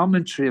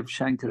commentary of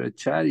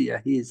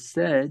Shankaracharya, he has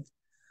said,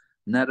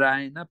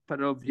 Narayana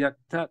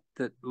Paravyaktat,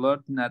 that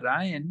Lord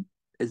Narayan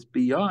is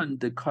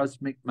beyond the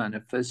cosmic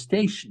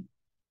manifestation.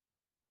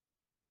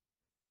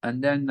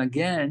 And then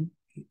again,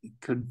 he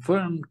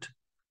confirmed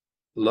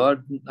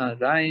Lord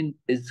Narayan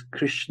is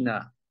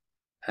Krishna,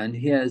 and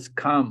he has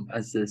come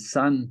as the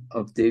son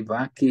of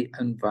Devaki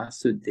and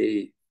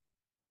Vasudeva.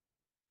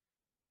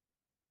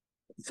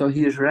 So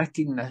he is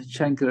recognized,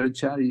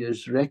 Shankaracharya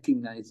is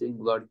recognizing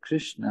Lord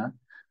Krishna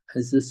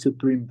as the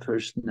Supreme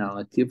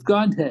Personality of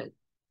Godhead.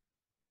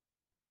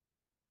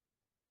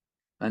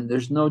 And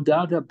there's no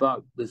doubt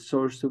about the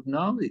source of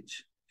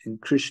knowledge in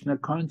Krishna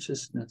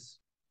consciousness.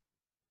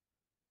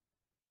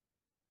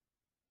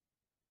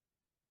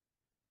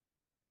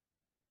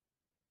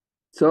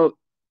 So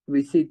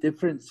we see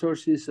different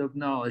sources of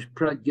knowledge,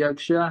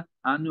 Pratyaksha,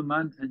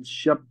 Anuman, and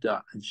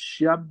Shabda. And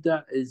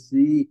Shabda is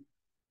the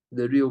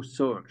real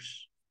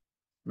source,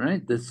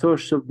 right? The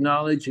source of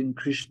knowledge in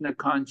Krishna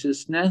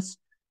consciousness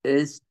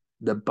is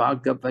the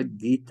Bhagavad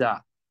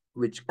Gita,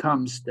 which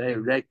comes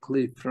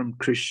directly from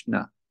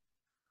Krishna.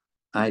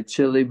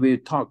 Actually, we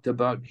talked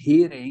about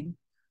hearing.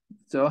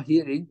 So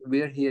hearing,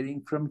 we're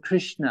hearing from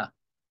Krishna.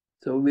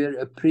 So we're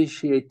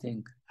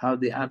appreciating how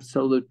the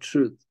absolute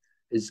truth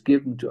is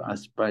given to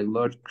us by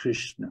Lord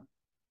Krishna.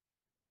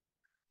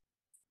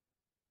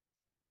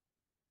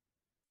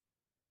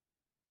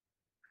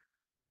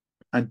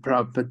 And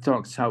Prabhupada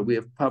talks how we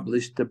have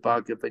published the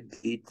Bhagavad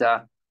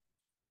Gita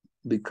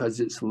because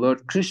it's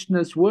Lord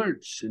Krishna's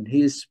words and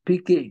he is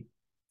speaking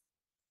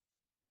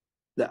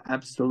the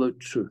absolute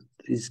truth.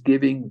 He's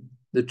giving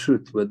the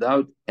truth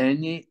without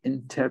any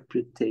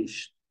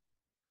interpretation.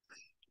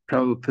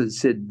 Prabhupada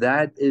said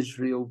that is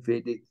real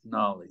Vedic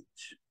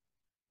knowledge.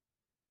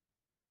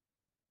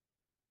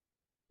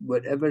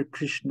 Whatever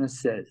Krishna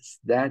says,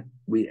 that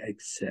we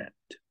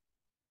accept.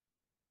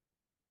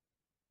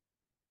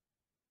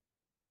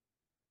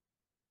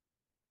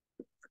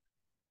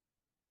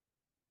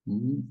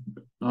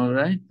 All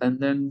right, and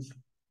then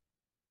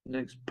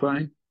next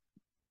point,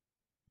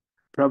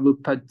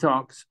 Prabhupada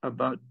talks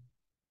about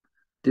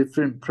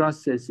different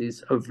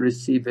processes of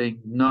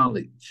receiving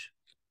knowledge.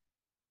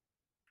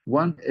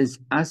 One is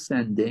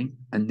ascending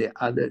and the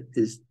other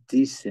is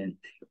descending.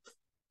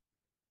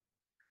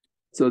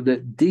 So the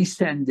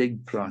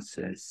descending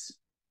process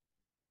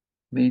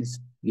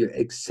means you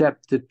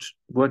accept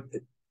what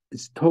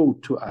is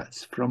told to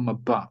us from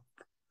above.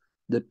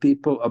 The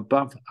people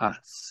above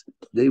us,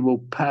 they will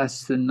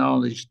pass the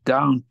knowledge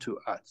down to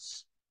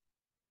us.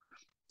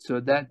 So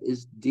that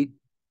is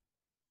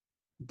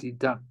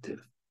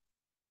deductive.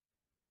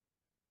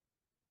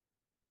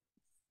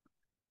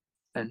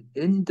 And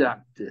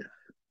inductive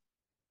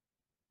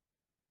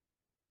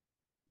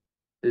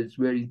is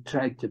where you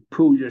try to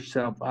pull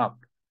yourself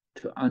up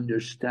to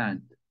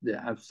understand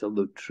the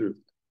absolute truth.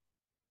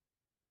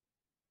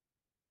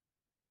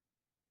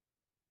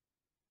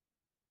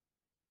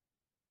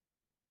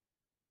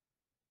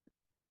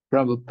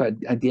 Prabhupada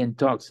again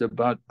talks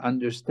about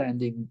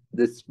understanding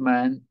this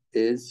man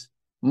is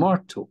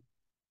mortal.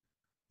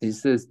 He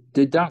says,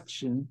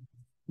 deductive,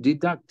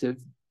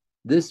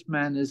 this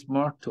man is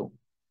mortal.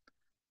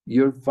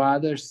 Your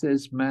father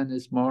says man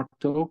is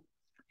mortal.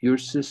 Your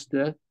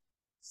sister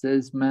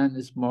says man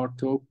is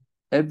mortal.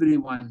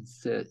 Everyone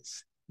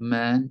says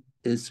man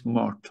is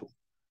mortal.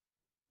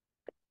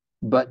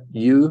 But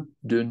you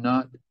do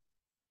not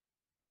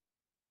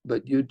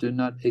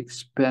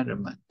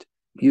experiment.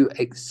 You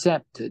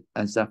accept it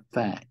as a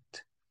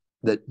fact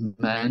that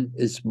man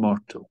is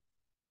mortal.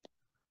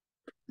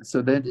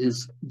 So that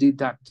is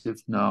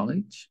deductive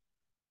knowledge.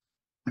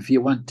 If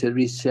you want to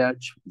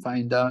research,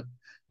 find out,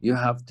 you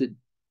have to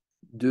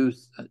do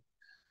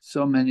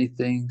so many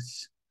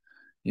things.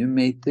 You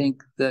may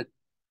think that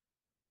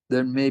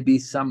there may be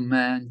some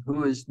man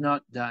who is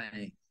not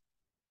dying,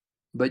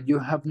 but you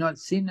have not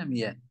seen him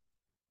yet.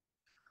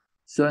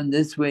 So in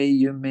this way,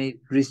 you may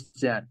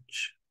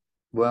research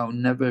will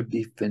never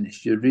be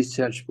finished. Your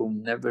research will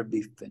never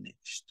be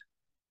finished.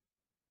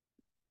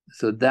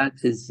 So that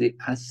is the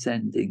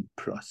ascending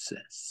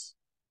process.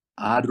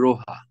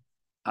 Aroha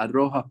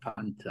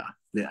Panta,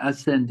 the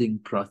ascending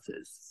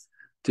process,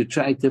 to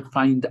try to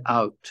find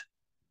out,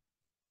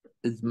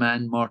 is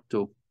man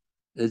mortal?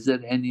 Is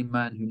there any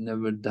man who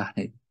never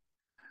died?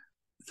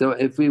 So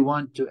if we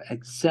want to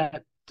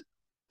accept,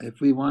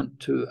 if we want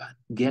to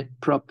get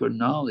proper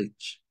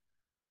knowledge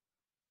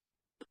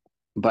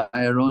by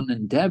our own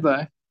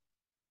endeavor,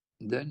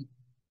 then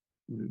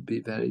it would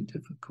be very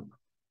difficult.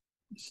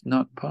 It's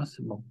not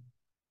possible.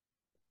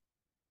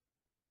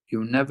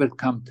 You'll never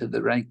come to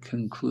the right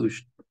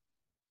conclusion.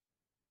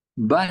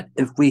 But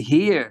if we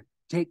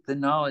take the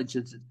knowledge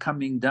as it's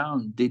coming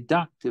down,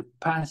 deductive,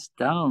 passed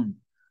down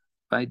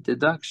by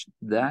deduction,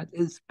 that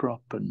is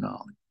proper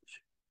knowledge.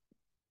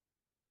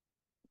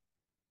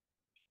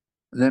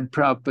 Then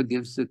Prabhupada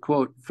gives the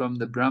quote from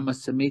the Brahma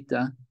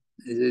Samhita,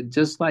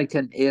 just like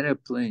an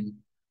airplane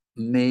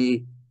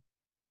may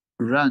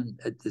run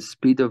at the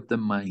speed of the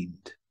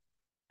mind.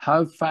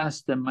 How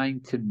fast the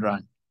mind can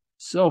run?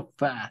 So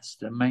fast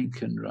the mind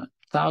can run,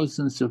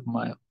 thousands of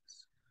miles.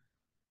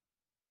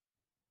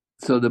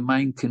 So the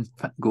mind can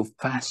go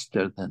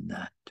faster than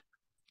that.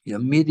 You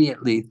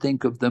immediately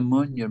think of the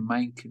moon, your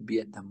mind can be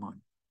at the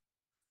moon.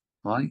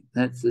 Right?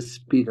 That's the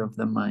speed of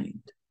the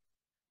mind.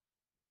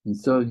 And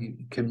so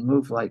you can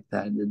move like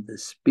that at the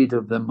speed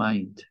of the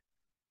mind.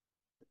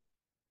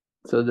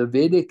 So the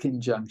Vedic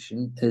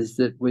injunction is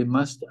that we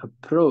must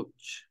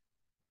approach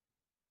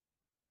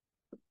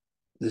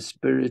the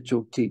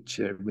spiritual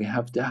teacher. We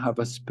have to have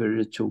a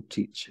spiritual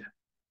teacher.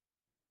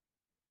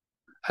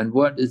 And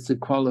what is the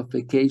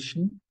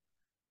qualification?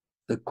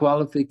 The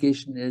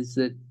qualification is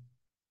that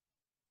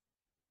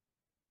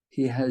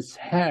he has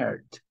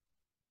heard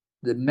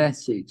the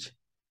message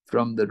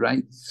from the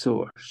right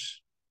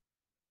source.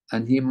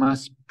 And he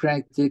must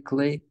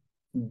practically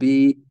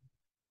be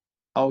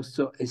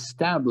also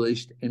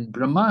established in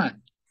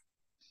Brahman.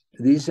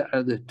 These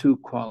are the two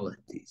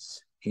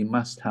qualities he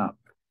must have.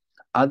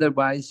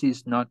 Otherwise,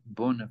 he's not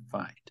bona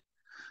fide.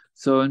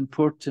 So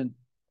important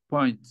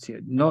points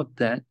here. Note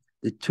that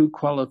the two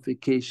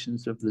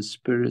qualifications of the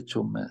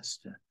spiritual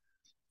master.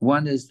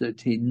 One is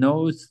that he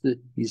knows that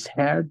he's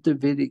heard the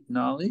Vedic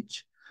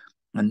knowledge.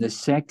 And the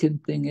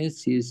second thing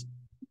is he's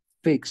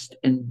fixed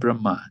in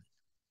Brahman.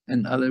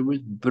 In other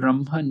words,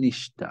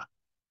 Brahmanishta.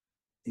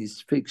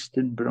 He's fixed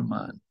in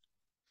Brahman.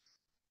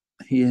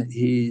 He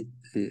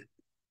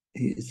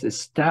is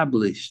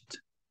established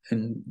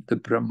in the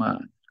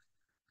Brahman.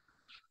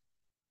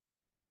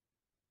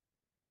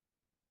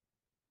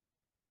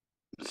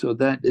 So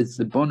that is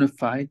the bona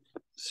fide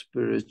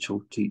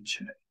spiritual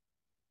teacher.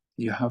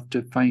 You have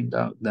to find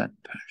out that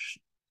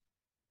person.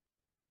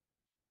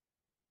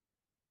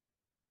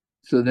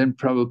 So then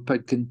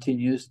Prabhupada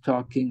continues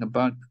talking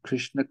about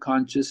Krishna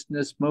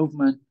consciousness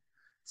movement,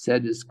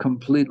 said it's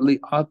completely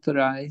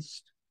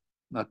authorized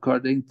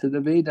according to the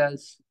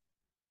Vedas.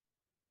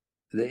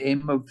 The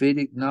aim of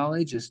Vedic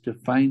knowledge is to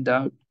find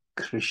out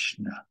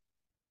Krishna.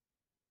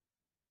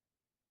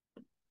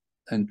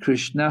 And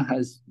Krishna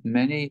has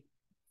many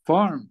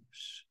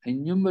forms,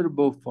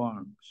 innumerable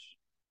forms,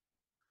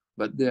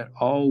 but they're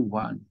all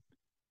one.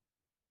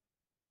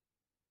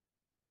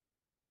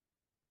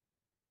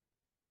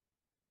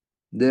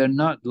 They're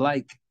not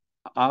like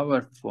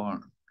our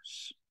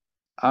forms.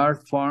 Our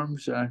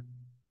forms are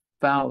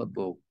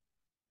fallible.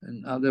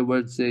 In other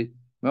words, they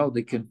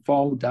can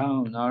fall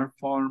down. Our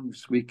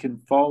forms, we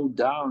can fall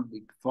down,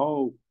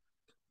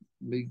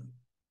 we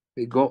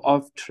go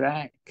off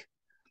track.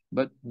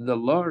 But the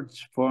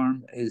Lord's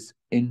form is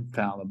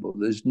infallible.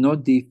 There's no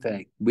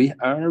defect.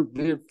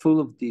 We're full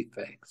of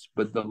defects,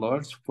 but the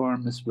Lord's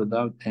form is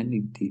without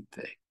any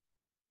defect.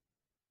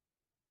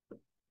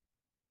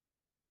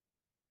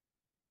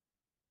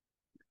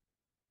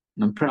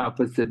 And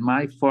Prabhupada said,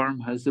 my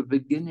form has a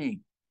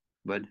beginning,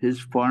 but his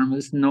form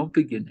has no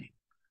beginning.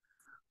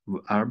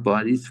 Our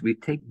bodies, we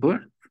take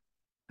birth,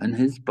 and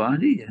his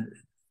body,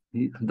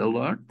 the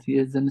Lord, he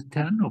has an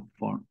eternal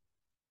form.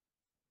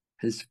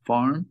 His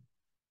form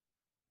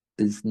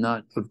is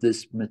not of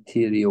this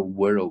material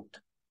world,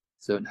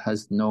 so it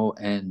has no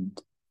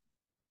end.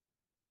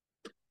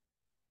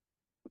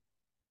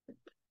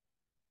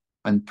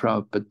 And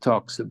Prabhupada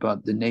talks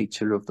about the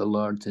nature of the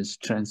Lord, his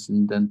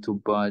transcendental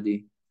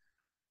body.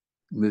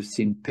 We've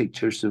seen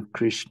pictures of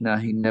Krishna.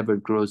 He never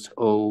grows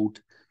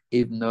old,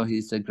 even though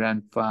he's a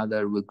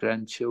grandfather with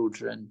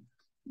grandchildren,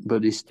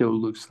 but he still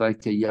looks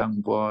like a young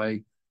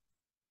boy.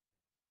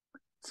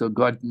 So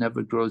God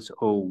never grows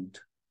old.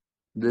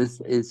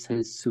 This is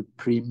his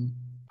supreme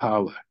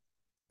power.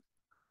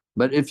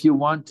 But if you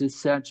want to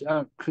search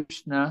out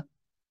Krishna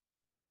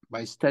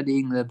by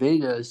studying the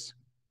Vedas,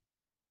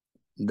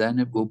 then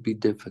it will be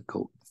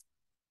difficult,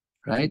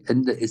 right?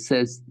 And it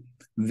says,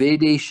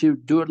 Vedeshu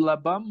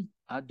durlabham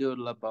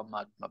adurlabham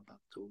atma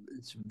bhakto.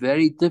 It's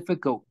very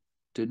difficult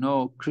to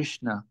know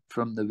Krishna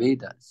from the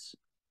Vedas,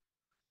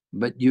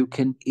 but you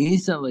can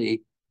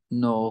easily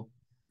know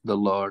the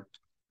Lord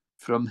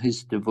from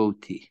his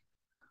devotee,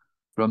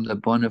 from the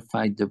bona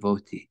fide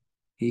devotee.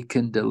 He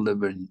can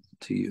deliver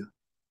to you.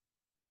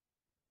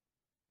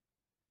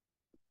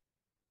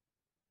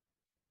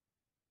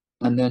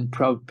 And then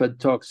Prabhupada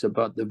talks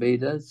about the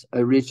Vedas.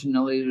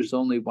 Originally, there's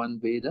only one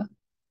Veda.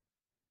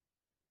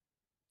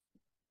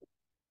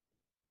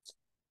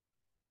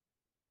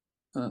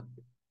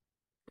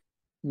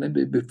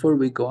 Maybe before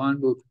we go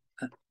on,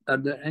 are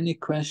there any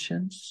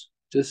questions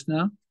just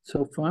now,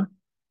 so far?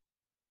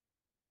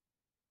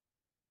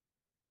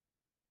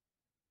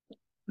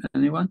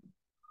 Anyone?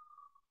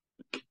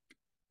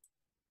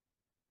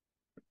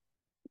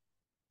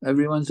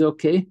 Everyone's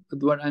okay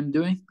with what I'm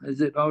doing?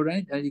 Is it all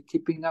right? Are you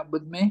keeping up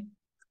with me?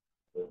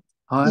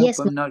 I hope Yes,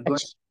 I'm not going,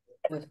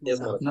 Yes,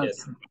 Maharaj.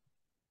 Yes.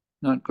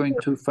 not going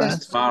too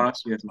fast. Maharaj,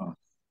 yes, Maharaj.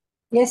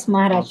 Yes,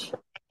 Maharaj.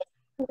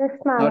 Yes,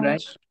 All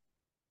right.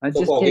 I'm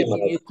just Okay,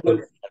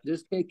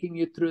 taking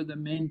you through the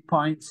main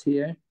points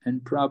here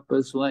in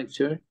Prabhupada's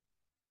lecture.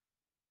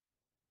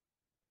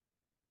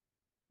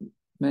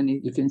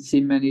 You can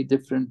see many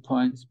different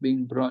points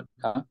being brought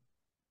up.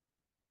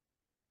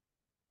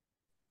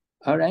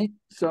 All right.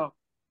 So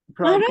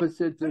Prabhupada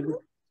said,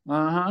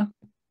 Maharaj,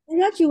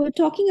 you were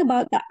talking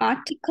about the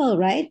article,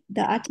 right?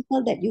 The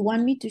article that you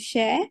want me to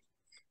share.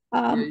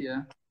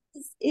 yeah.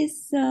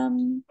 Is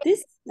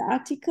this the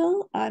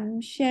article?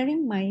 I'm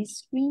sharing my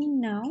screen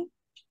now.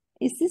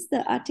 Is this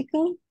the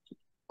article?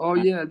 Oh,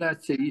 yeah,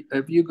 that's it.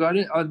 Have you got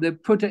it? Or they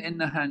put it in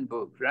the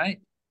handbook,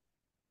 right?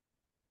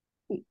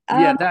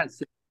 Yeah,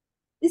 that's it.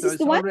 This So is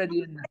it's the one?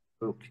 already in the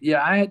book.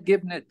 Yeah, I had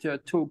given it to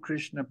Atul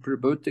Krishna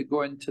Prabhu to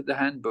go into the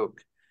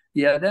handbook.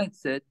 Yeah,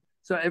 that's it.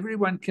 So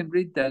everyone can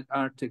read that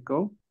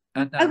article.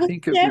 And I I will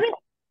think share it.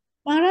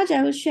 Maharaj,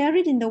 I will share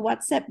it in the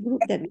WhatsApp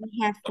group that we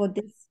have for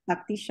this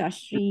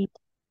Bhakti-shastri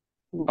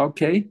group.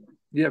 Okay.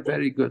 Yeah,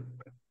 very good.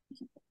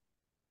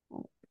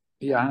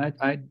 Yeah,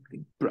 I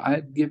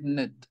had given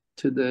it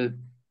to the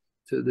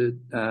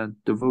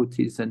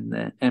devotees in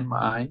the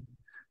MI,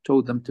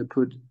 told them to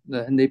put,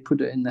 and they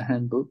put it in the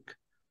handbook.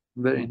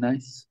 Very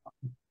nice.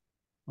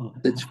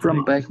 It's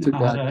from Back to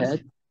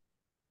Godhead.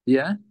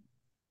 Yeah.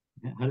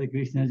 Hare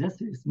Krishna, just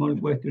a small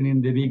question.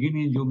 In the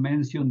beginning, you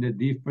mentioned the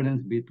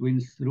difference between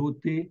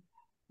Shruti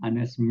and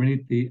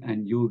Smriti,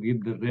 and you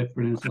give the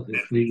reference of the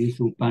three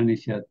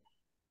Isopanishad.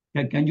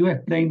 Can you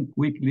explain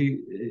quickly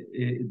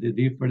the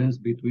difference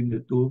between the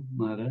two,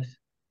 Maharaj?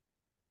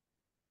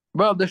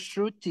 Well, the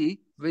Shruti,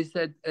 we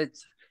said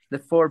it's the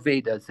four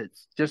Vedas.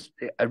 It's just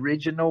the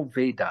original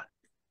Veda.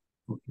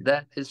 Okay.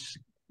 That is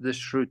the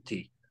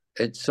Shruti.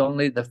 It's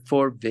only the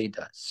four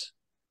Vedas,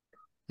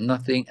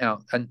 nothing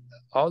else. And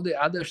all the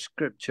other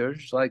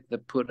scriptures, like the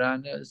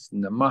Puranas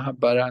and the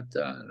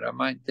Mahabharata,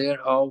 Ramayana,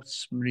 they're all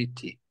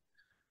Smriti.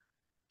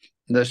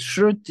 The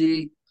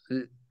Shruti,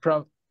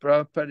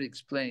 Prabhupada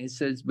explained, he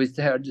says, we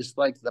are just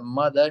like the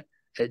mother,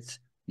 it's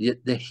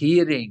the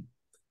hearing.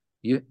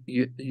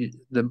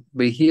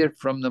 We hear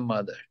from the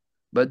mother.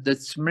 But the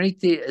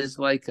Smriti is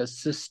like a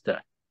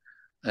sister.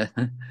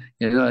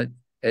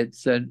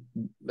 It's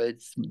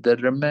the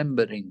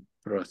remembering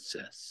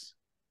process.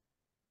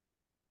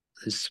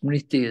 The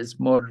Smriti is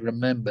more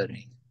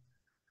remembering.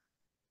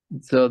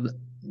 So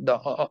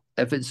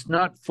if it's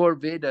not four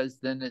Vedas,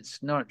 then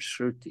it's not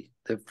Shruti.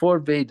 The four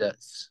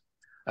Vedas.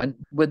 And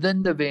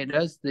within the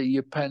Vedas, the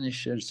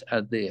Upanishads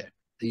are there.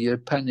 The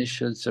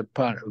Upanishads are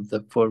part of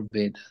the four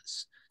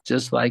Vedas.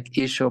 Just like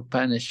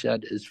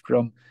Isopanishad is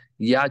from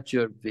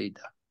Yajur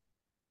Veda.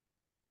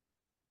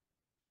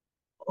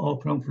 Oh,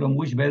 from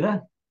which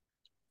Veda?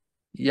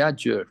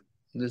 Yajur.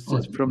 This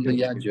is from the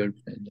Yajur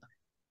Veda.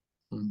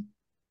 Hmm.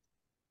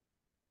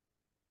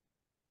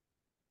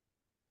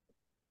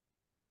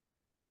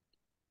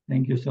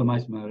 Thank you so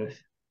much, Maharaj.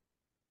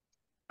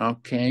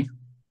 Okay.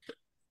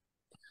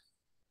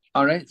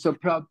 All right, so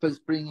Prabhupada's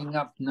bringing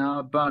up now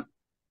about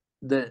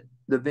the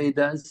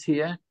Vedas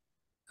here.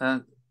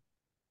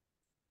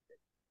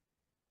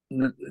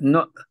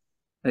 No,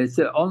 it's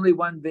only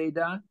one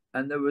Veda,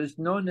 and there was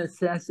no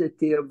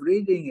necessity of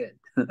reading it.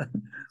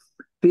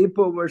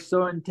 People were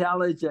so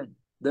intelligent,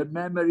 their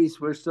memories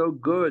were so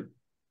good,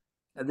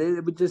 and they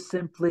would just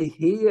simply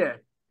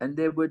hear and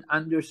they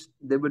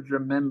would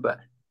remember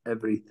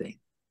everything.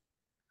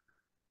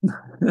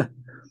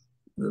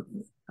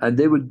 And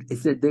he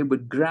said they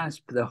would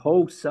grasp the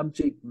whole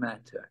subject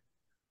matter.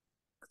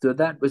 So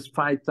that was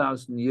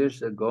 5,000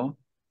 years ago.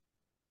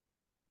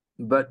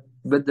 But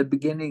with the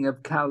beginning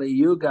of Kali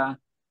Yuga,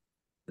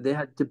 they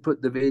had to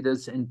put the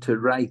Vedas into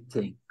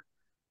writing.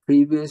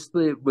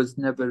 Previously, it was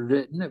never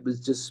written, it was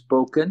just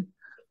spoken.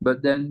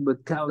 But then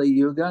with Kali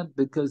Yuga,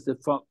 because the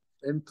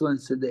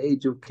influence of the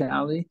age of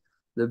Kali,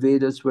 the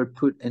Vedas were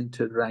put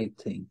into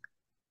writing.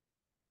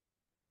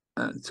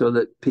 So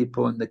that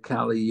people in the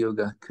Kali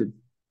Yuga could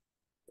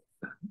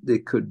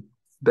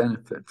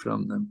benefit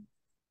from them.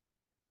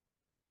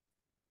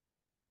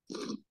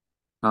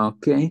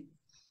 Okay,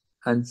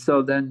 and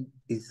so then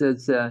he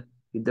says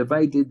he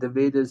divided the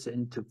Vedas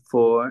into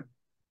 4,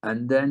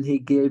 and then he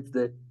gave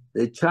the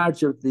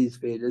charge of these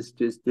Vedas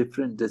to his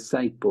different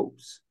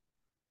disciples.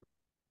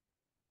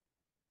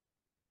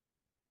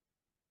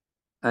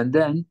 And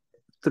then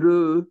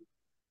through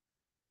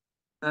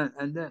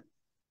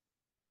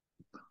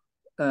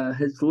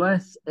his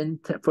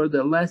for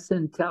the less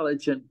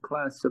intelligent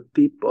class of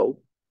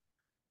people,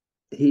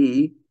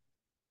 he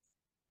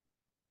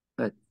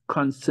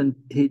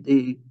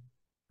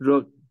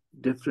wrote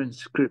different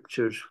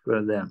scriptures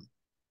for them.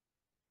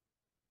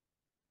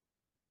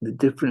 The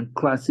different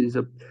classes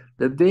of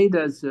the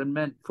Vedas are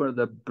meant for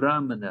the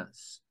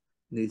Brahmanas.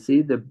 You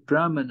see, the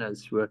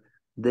Brahmanas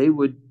they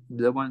would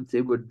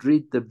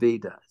read the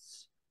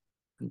Vedas.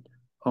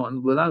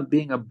 And without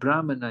being a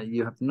Brahmana, we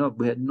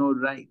had no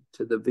right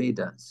to the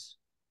Vedas.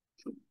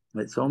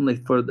 It's only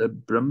for the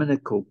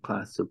Brahminical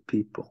class of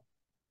people.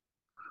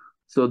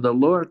 So the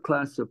lower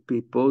class of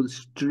people,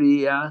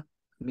 Striya,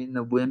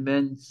 the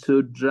women,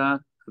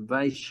 Sudra,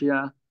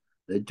 Vaishya,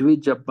 the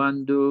Dvija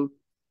Bandhu,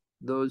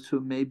 those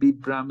who may be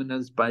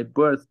Brahmanas by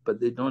birth, but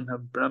they don't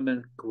have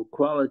Brahminical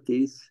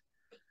qualities.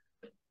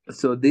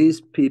 So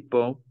these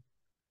people,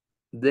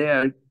 they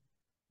are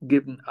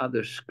given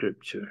other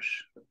scriptures.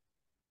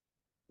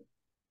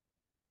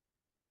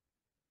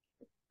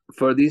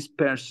 For these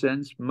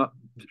persons,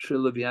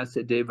 Srila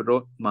Vyasadeva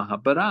wrote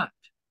Mahabharat,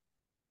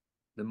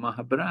 the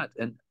Mahabharat,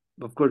 and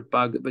of course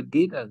Bhagavad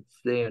Gita is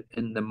there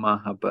in the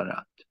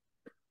Mahabharat.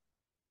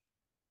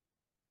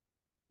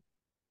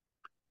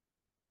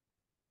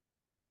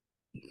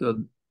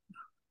 So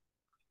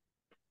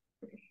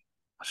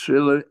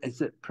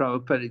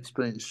Prabhupada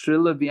explains,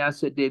 Srila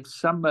Vyasadeva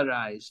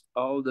summarized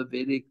all the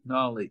Vedic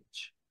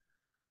knowledge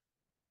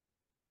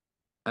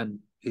and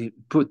he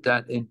put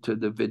that into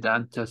the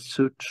Vedanta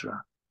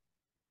Sutra.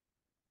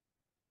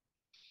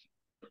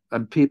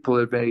 And people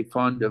are very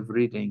fond of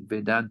reading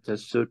Vedanta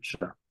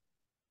Sutra.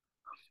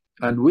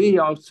 And we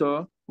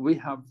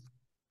have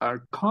our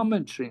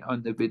commentary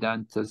on the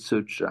Vedanta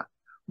Sutra,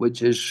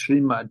 which is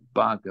Srimad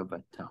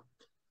Bhagavatam.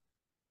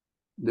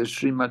 The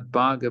Srimad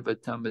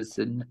Bhagavatam is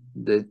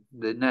the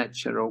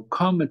natural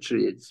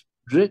commentary. It's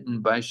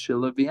written by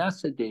Srila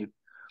Vyasadeva.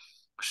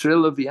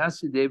 Srila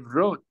Vyasadeva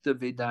wrote the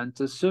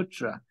Vedanta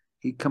Sutra.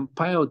 He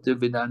compiled the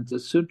Vedanta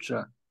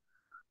Sutra.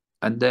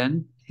 And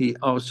then he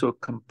also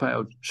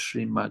compiled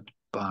Srimad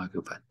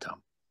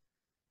Bhagavatam.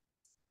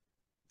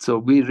 So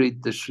we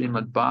read the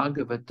Srimad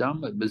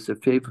Bhagavatam. It was a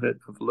favorite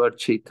of Lord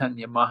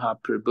Chaitanya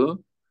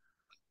Mahaprabhu.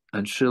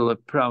 And Srila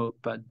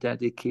Prabhupada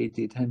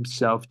dedicated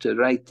himself to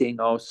writing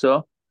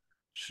also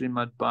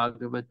Srimad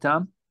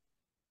Bhagavatam.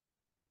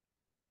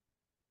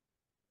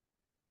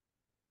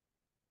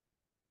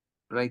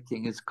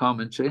 Writing his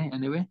commentary,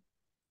 anyway.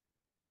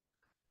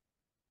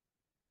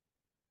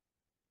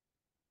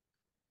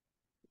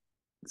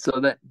 So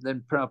that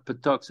then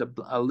Prabhupada talks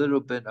a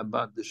little bit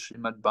about the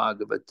Srimad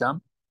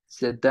Bhagavatam.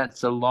 Said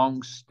that's a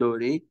long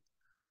story.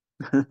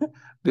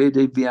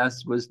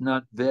 Vedavyas was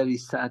not very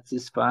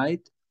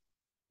satisfied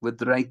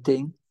with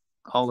writing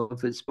all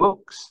of his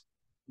books.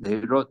 They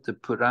wrote the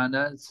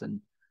Puranas and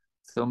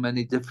so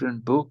many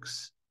different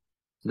books.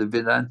 The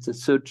Vedanta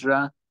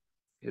Sutra,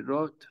 he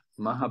wrote.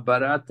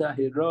 Mahabharata,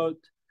 he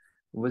wrote.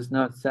 Was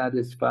not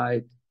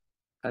satisfied.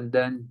 And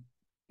then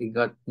he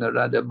got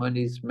Narada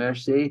Muni's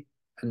mercy,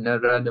 and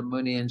Narada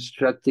Muni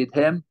instructed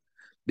him,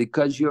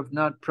 because you have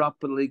not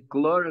properly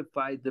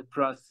glorified the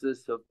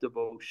process of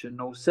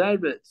devotional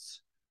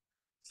service.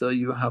 So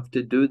you have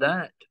to do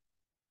that.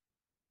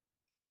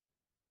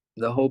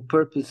 The whole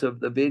purpose of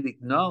the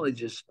Vedic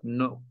knowledge is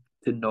to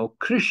know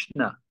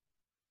Krishna.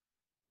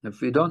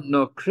 If you don't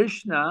know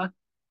Krishna,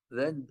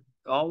 then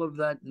all of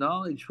that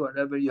knowledge,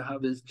 whatever you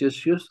have, is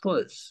just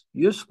useless.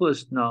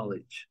 Useless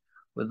knowledge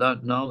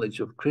without knowledge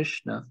of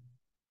Krishna.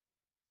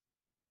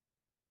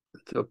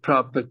 So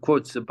Prabhupada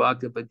quotes the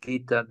Bhagavad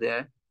Gita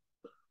there.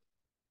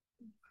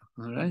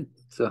 All right.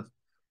 So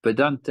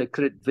Vedanta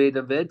Krit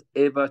Veda Ved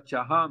Eva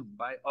Chaham.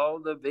 By all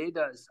the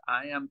Vedas,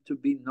 I am to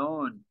be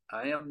known.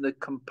 I am the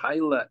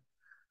compiler.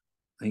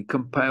 I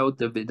compiled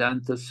the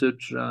Vedanta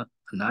Sutra,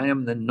 and I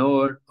am the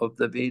knower of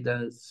the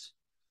Vedas.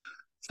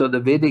 So the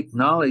Vedic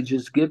knowledge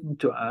is given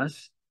to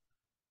us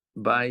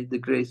by the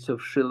grace of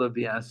Srila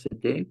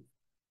Vyasadeva,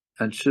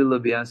 and Srila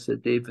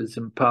Vyasadeva is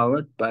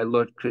empowered by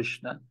Lord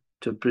Krishna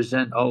to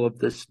present all of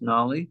this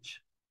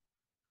knowledge.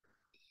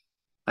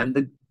 And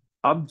the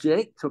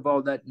object of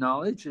all that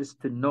knowledge is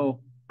to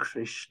know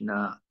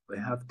Krishna. We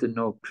have to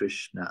know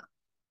Krishna.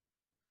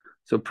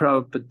 So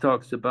Prabhupada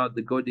talks about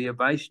the Gaudiya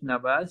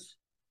Vaishnavas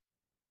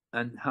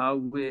and how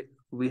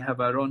we have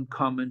our own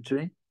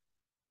commentary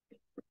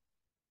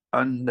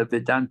on the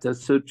Vedanta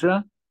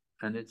Sutra,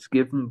 and it's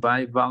given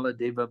by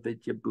Valadeva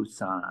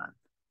Vidyabhusan.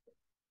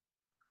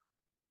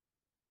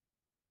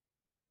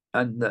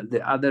 And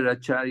the other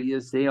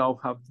acharyas, they all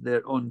have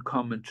their own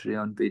commentary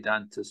on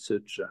Vedanta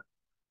Sutra.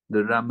 The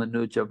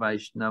Ramanuja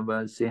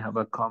Vaishnavas, they have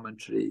a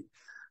commentary.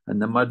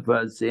 And the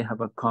Madhvas, they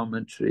have a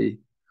commentary.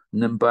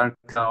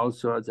 Nimbarka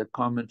also has a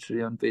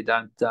commentary on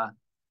Vedanta.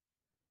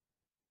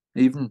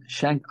 Even,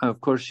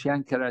 of course,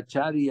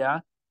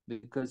 Shankaracharya,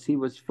 because he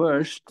was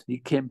first, he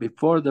came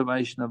before the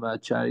Vaishnava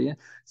Acharya,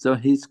 so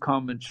his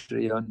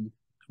commentary on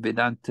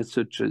Vedanta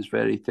Sutra is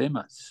very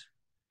famous.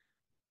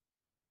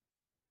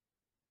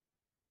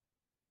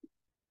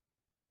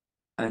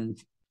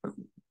 And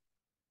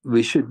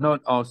we should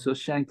note also,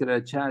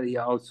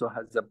 Shankaracharya also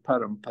has a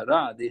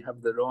parampara. They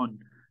have their own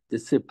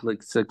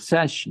disciplic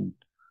succession,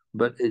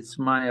 but it's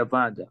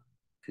Mayavada.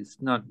 It's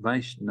not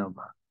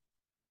Vaishnava.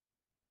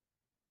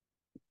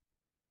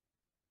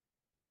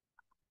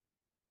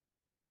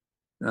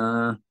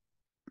 And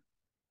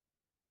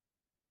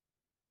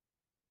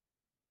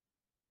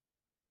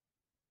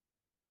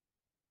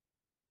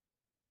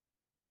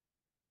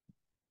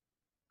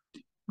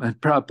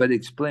Prabhupada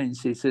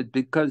explains, he said,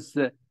 because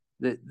the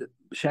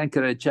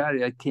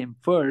Shankaracharya came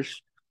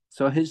first,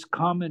 so his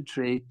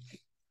commentary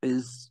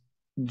is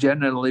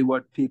generally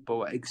what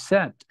people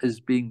accept as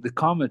being the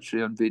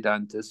commentary on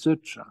Vedanta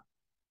Sutra.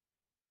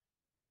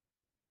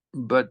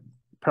 But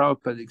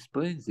Prabhupada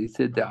explains, he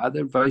said, the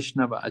other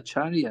Vaishnava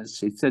Acharyas,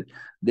 he said,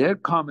 their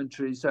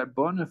commentaries are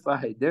bona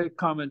fide. Their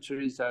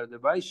commentaries are the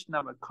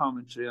Vaishnava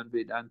commentary on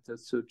Vedanta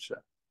Sutra.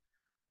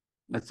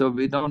 And so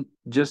we don't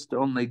just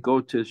only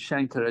go to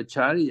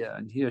Shankaracharya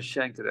and hear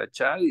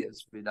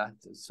Shankaracharya's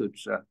Vedanta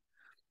Sutra.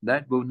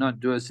 That will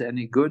not do us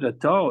any good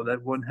at all.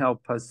 That won't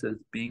help us as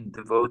being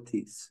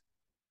devotees.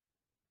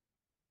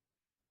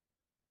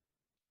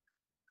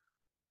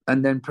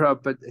 And then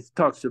Prabhupada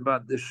talks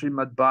about the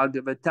Srimad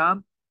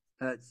Bhagavatam.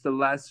 It's the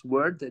last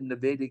word in the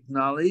Vedic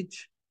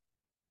knowledge.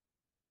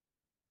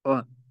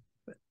 And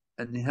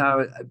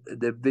how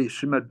the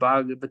Srimad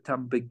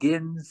Bhagavatam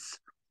begins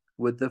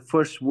with the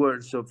first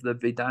words of the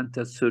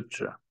Vedanta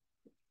Sutra.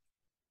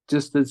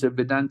 Just as the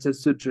Vedanta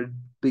Sutra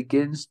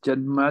begins,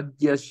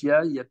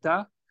 Janmadyasya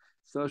Yata,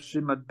 so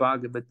Srimad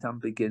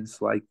Bhagavatam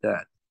begins like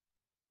that.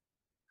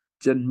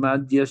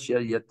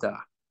 Janmadyasya Yata,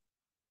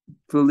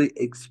 fully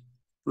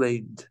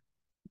explained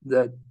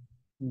that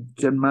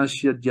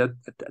Janmasya Yata,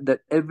 that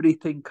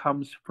everything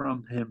comes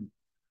from him.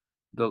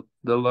 The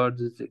Lord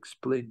is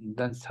explaining.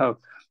 That's how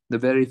the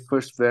very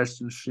first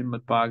verse in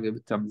Srimad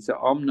Bhagavatam is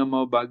Om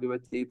Namo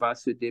Bhagavate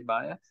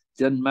Vasudevaya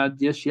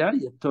Janmadyasya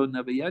Yato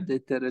Navaya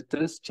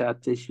Deteratas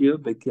Chatishyo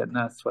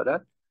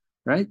Vikyanaswarat.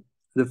 Right?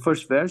 The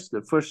first verse,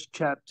 the first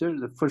chapter,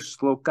 the first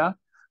sloka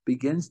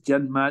begins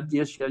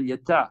Janmadyasya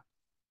Yata.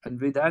 And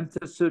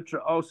Vedanta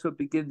Sutra also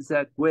begins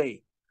that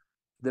way.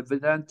 The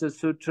Vedanta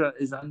Sutra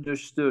is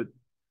understood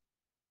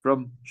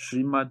from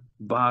Srimad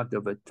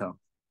Bhagavatam.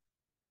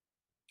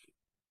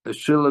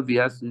 Srila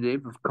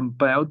Vyasadeva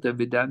compiled the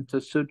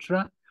Vedanta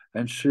Sutra,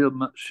 and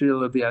Srila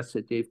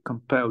Vyasadeva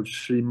compiled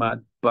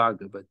Srimad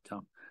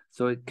Bhagavatam.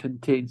 So it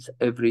contains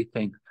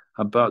everything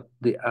about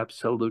the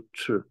absolute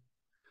truth.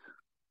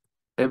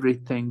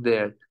 Everything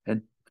there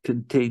and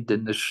contained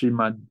in the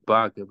Srimad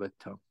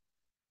Bhagavatam.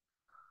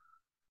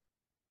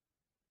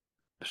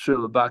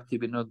 Srila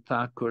Bhakti-vinod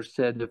Thakur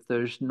said, if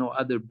there's no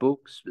other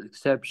books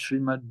except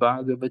Srimad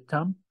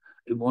Bhagavatam,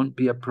 it won't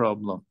be a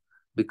problem,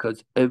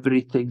 because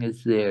everything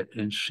is there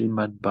in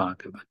Srimad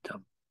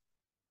Bhagavatam.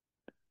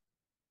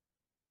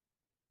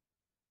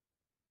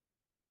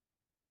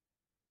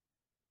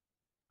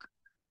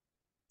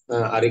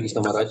 Hare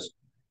Krishna Maharaj.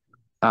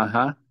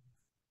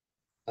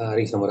 Hare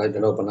Krishna Maharaj.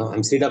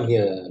 I'm Sridham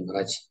here,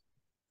 Maharaj.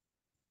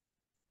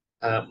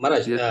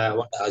 Maharaj, Yes. I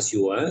want to ask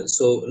you,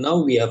 so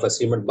now we have a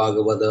Srimad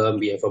Bhagavatam,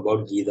 we have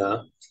about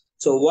Gita.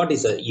 So what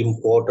is the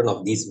importance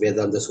of these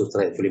Vedanta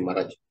Sutra actually,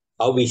 Maharaj?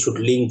 How we should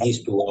link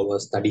these to our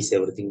studies,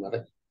 everything,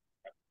 Maharaj?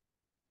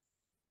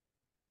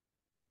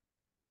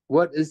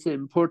 What is the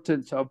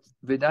importance of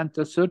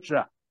Vedanta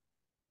Sutra?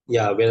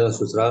 Yeah, Vedanta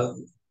Sutra.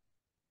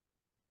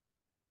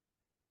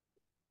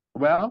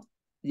 Well,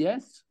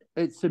 yes,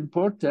 it's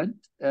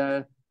important,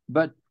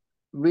 but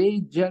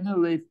we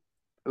generally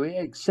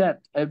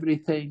accept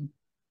everything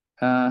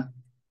on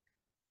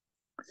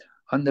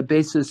the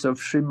basis of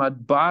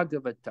Srimad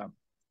Bhagavatam.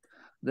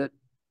 That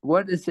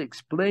what is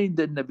explained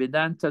in the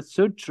Vedanta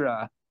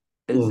Sutra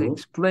is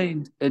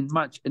explained in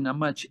a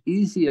much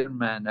easier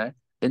manner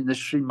in the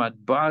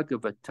Srimad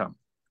Bhagavatam.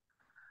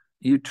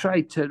 You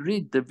try to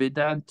read the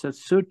Vedanta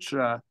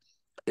Sutra,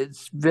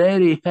 it's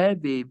very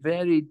heavy,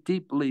 very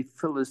deeply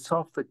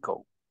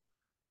philosophical.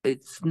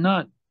 It's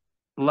not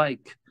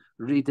like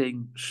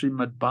reading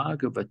Srimad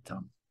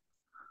Bhagavatam.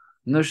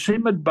 The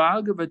Srimad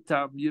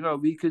Bhagavatam, you know,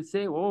 we could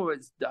say, oh,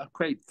 it's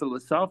quite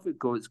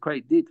philosophical, it's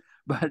quite deep.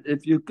 But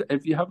if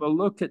you have a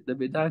look at the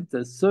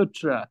Vedanta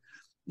Sutra,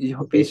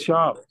 you'll be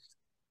shocked.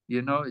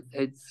 You know,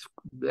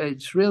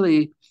 it's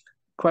really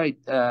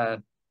quite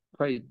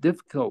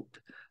difficult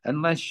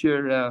unless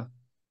you're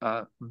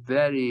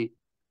very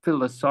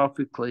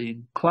philosophically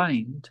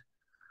inclined.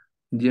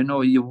 You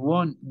know, you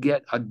won't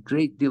get a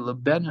great deal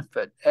of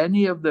benefit.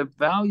 Any of the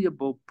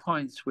valuable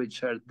points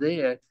which are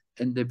there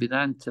in the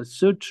Vedanta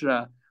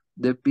Sutra,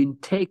 they've been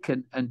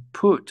taken and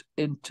put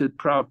into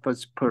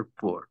Prabhupada's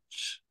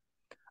purports.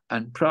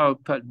 And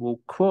Prabhupada will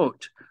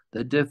quote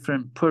the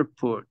different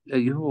purport.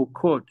 He will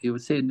quote, he will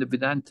say in the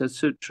Vedanta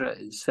Sutra,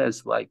 it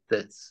says like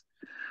this.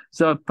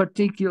 So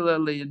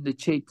particularly in the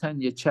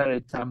Chaitanya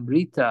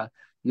Charitamrita,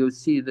 you'll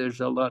see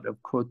there's a lot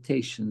of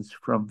quotations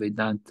from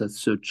Vedanta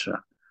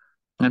Sutra.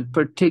 And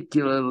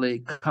particularly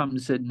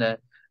comes in the,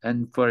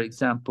 and for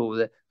example,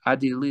 the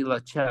Adi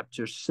Lila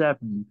chapter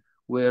 7,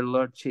 where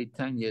Lord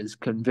Chaitanya is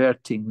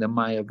converting the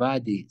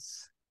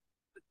Mayavadis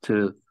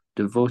to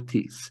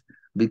devotees,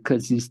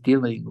 because he's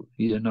dealing,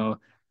 you know,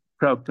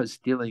 Prabhupada's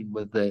dealing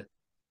with the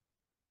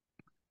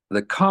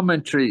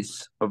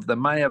commentaries of the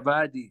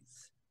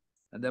Mayavadis.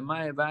 And the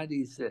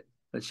Mayavadis, the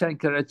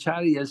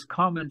Shankaracharya's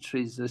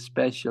commentaries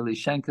especially,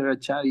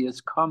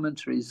 Shankaracharya's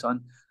commentaries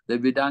on the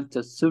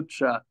Vedanta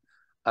Sutra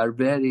are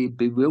very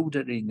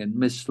bewildering and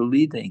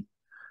misleading.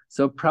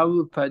 So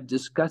Prabhupada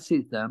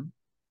discusses them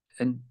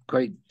in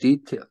quite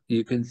detail.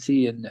 You can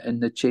see in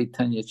the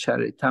Chaitanya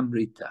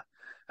Charitamrita.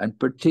 And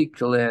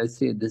particularly, I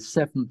say, the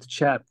 7th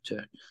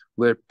chapter,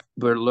 where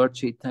Lord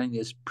Chaitanya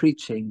is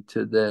preaching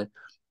to the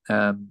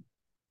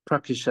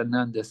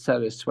Prakashananda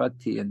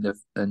Saraswati and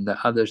the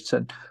other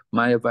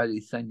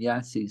Mayavadi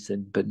sannyasis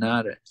in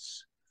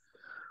Benares.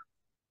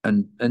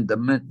 And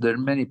there are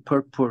many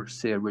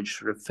purports there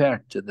which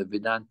refer to the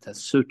Vedanta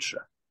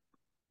Sutra.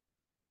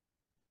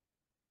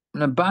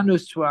 Now, Bhanu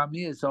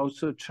Swami is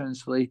also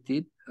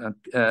translated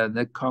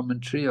the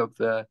commentary of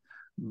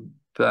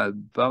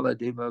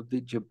Baladeva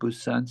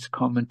Vidyabhusan's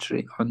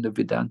commentary on the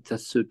Vedanta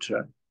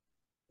Sutra.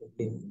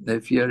 Okay.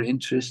 If you're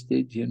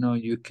interested, you know,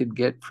 you can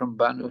get from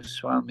Bhanu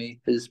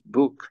Swami his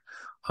book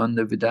on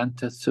the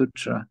Vedanta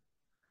Sutra.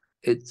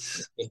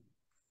 It's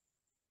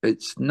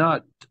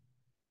not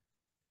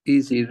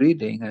easy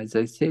reading, as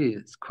I say,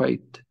 it's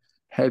quite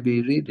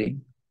heavy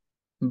reading.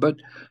 But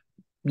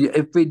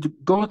if we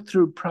go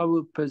through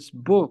Prabhupada's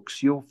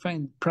books, you'll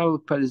find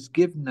Prabhupada has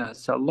given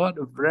us a lot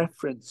of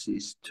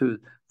references to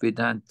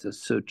Vedanta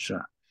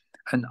Sutra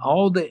and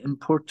all the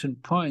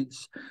important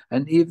points,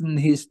 and even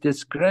he's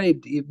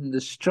described even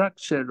the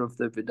structure of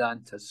the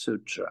Vedanta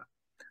Sutra,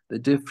 the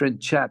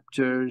different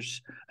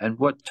chapters and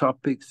what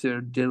topics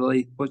they're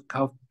dealing, what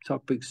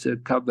topics they're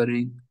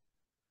covering.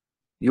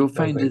 You'll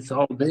find it's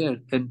all there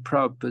in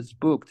Prabhupada's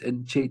book,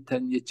 in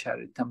Chaitanya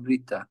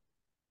Charitamrita,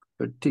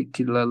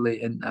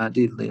 particularly in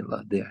Adi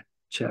Lila there,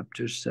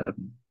 chapter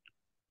 7.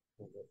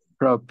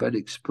 Prabhupada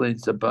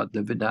explains about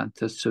the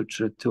Vedanta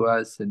Sutra to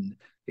us, and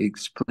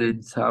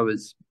explains how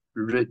it's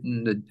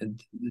written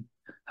and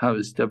how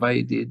it's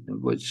divided,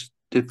 which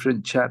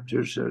different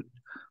chapters are,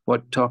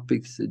 what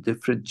topics the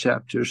different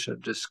chapters are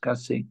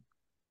discussing.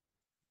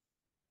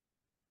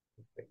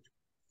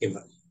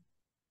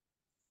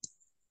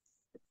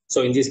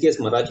 So in this case,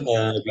 Maharaj,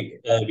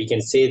 we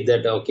can say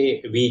that,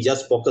 okay, we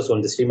just focus on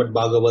the Srimad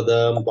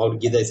Bhagavatam,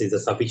 Bhagavad-gita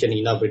is sufficient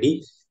enough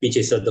already, which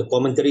is the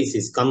commentaries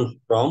is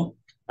come from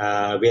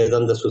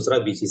Vedanta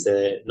Sutra, which is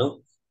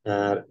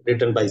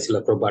written by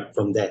Srila Prabhupada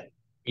from there.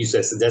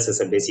 Uses that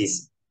as a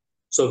basis.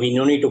 So we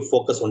no need to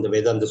focus on the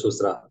Vedanta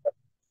Sutra.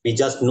 We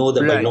just know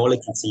that by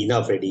knowledge it's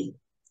enough already.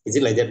 Is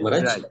it like that,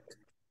 Maharaj? Right.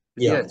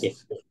 Yeah,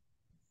 yes. Okay.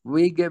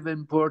 We give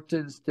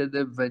importance to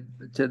the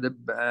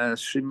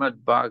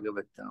Srimad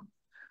Bhagavatam.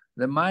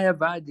 The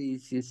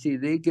Mayavadis, you see,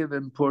 they give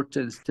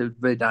importance to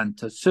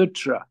Vedanta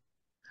Sutra.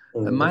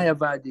 The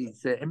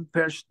Mayavadis, the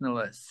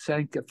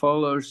impersonalists,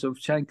 followers of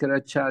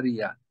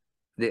Shankaracharya,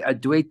 the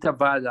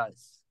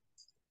Advaitavadas,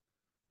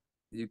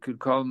 you could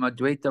call them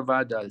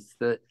Advaitavadas,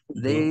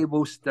 they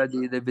will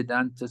study the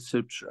Vedanta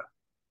Sutra.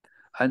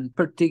 And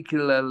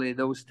particularly,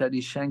 they'll study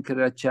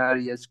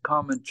Shankaracharya's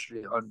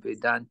commentary on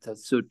Vedanta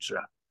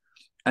Sutra.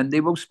 And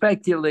they will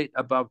speculate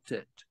about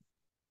it.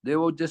 They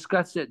will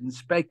discuss it and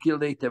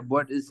speculate of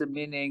what is the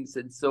meanings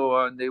and so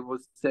on. They will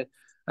say,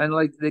 and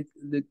like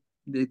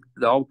they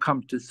all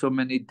come to so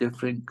many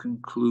different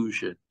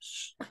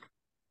conclusions.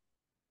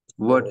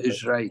 What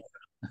is right?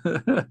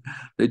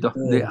 They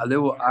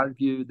will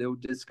argue, they will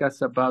discuss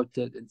about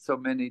it in so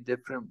many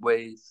different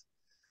ways.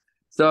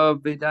 So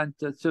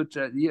Vedanta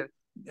Sutra,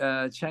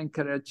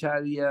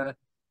 Shankaracharya,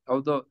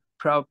 although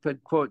Prabhupada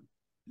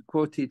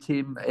quoted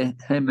him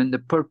in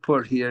the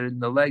purport here in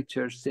the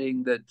lecture,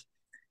 saying that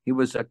he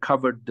was a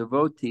covered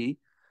devotee,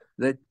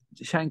 that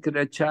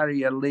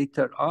Shankaracharya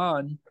later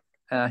on,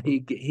 he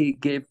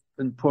gave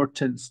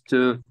importance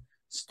to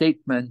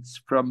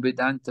statements from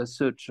Vedanta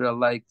Sutra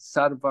like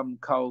Sarvam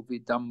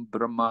Kalvidam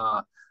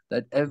Brahma,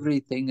 that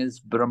everything is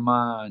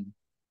Brahman,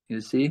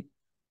 you see?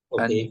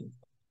 Okay.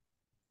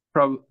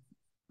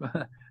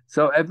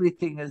 So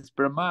everything is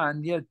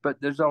Brahman, yes,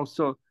 but there's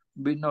also,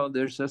 we know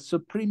there's a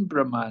supreme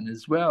Brahman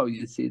as well.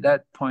 You see,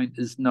 that point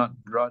is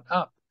not brought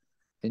up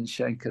in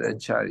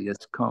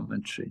Shankaracharya's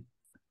commentary.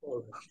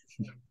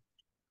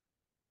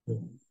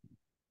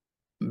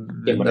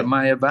 The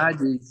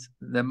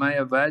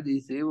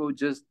Mayavadis, they will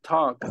just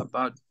talk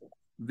about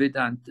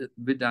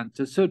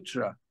Vedanta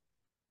Sutra.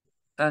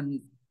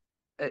 And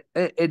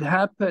it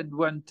happened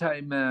one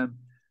time,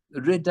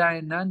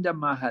 Hridayananda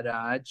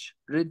Maharaj,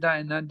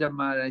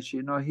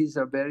 you know, he's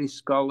a very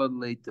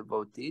scholarly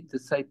devotee,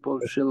 disciple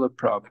of Srila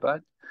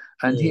Prabhupada,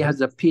 and he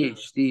has a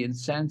PhD in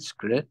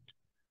Sanskrit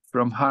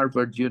from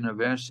Harvard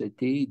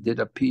University. He did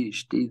a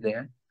PhD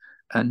there.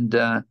 And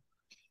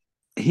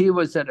he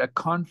was at a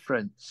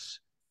conference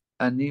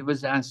and he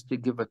was asked to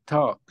give a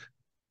talk.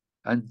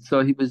 And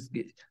so he was,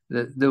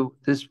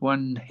 this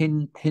one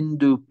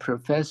Hindu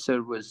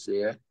professor was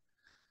there,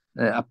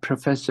 a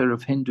professor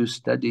of Hindu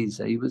studies.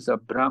 He was a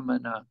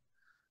Brahmana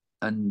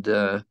and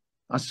a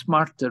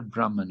smarter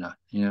Brahmana,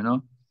 you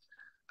know.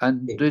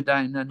 And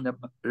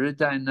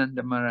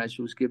Hridayananda Maharaj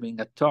was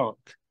giving a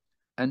talk.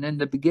 And in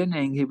the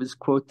beginning, he was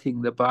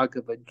quoting the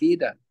Bhagavad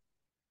Gita.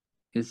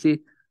 You see,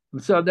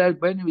 so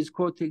that when he was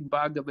quoting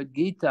Bhagavad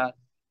Gita,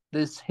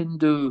 this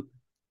Hindu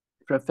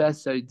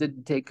professor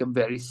didn't take him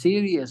very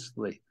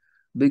seriously,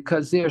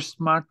 because they're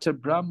smarter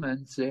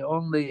Brahmins. They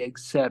only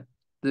accept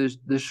the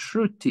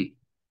Shruti.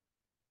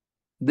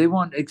 They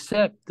won't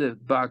accept the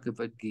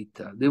Bhagavad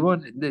Gita. They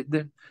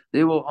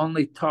will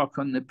only talk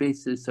on the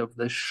basis of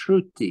the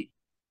Shruti,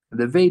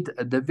 the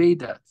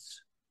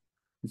Vedas.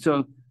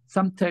 So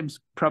sometimes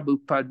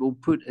Prabhupada will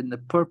put in the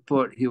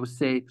purport, he will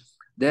say,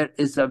 there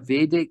is a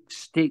Vedic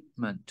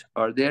statement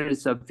or there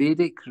is a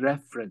Vedic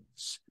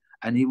reference,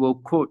 and he will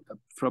quote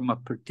from a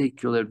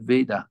particular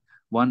Veda,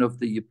 one of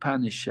the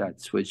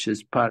Upanishads, which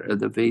is part of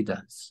the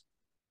Vedas.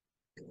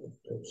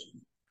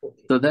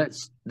 So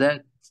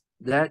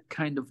that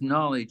kind of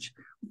knowledge.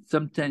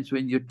 Sometimes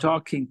when you're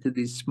talking to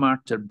these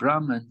smarter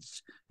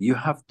Brahmins, you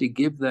have to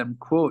give them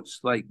quotes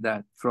like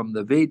that from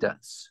the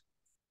Vedas.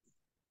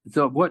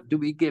 So what do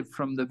we give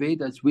from the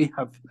Vedas? We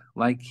have,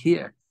 like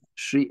here,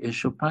 Sri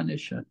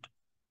Isopanishad.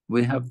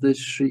 We have this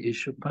Sri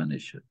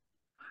Isopanishad.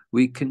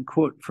 We can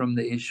quote from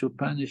the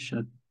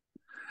Isopanishad.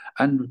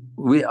 And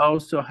we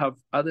also have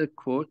other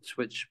quotes,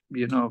 which,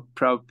 you know,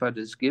 Prabhupada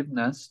has given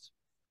us,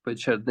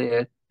 which are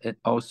there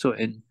also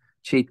in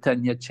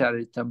Chaitanya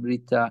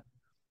Charitamrita.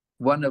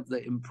 One of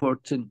the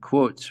important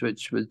quotes,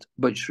 which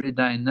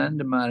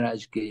Hridayananda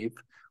Maharaj gave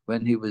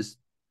when he was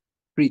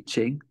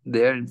preaching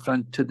there in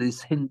front to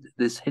this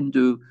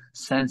Hindu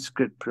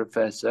Sanskrit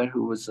professor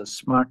who was a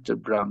smarter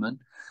Brahmin.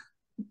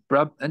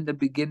 In the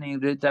beginning,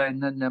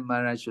 Hridayananda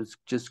Maharaj was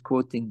just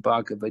quoting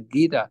Bhagavad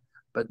Gita,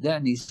 but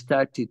then he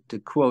started to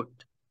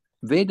quote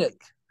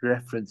Vedic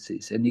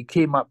references, and he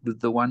came up with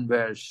the one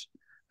verse,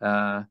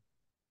 Nityo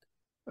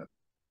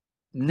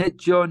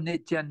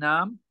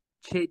Nityanam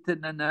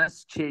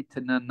Chaitananas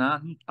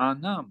Chaitananan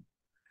Anam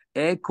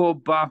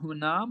Eko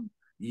Bahunam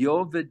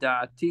Yo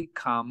Vedati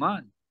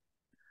Kaman.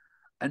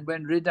 And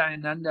when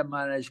Hridayananda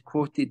Maharaj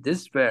quoted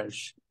this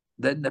verse,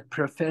 then the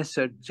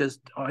professor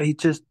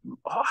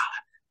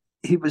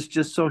he was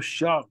just so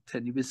shocked,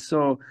 and he was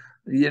so,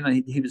 you know,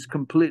 he was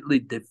completely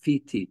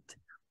defeated,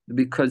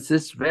 because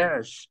this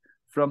verse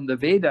from the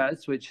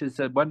Vedas, which is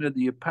one of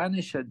the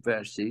Upanishad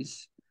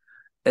verses,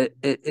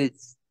 it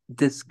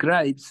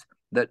describes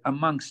that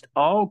amongst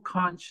all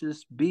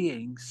conscious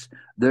beings,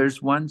 there's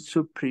one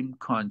supreme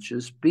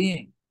conscious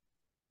being.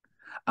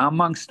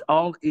 Amongst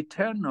all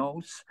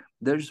eternals,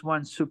 there's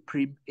one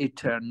supreme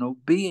eternal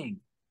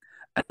being.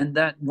 And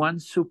that one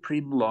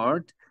supreme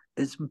Lord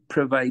is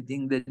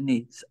providing the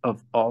needs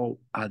of all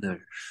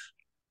others.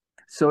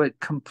 So it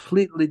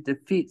completely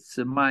defeats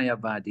the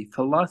Mayavadi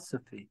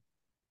philosophy.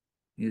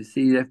 You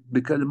see,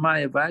 because the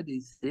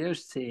Mayavadis, they're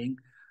saying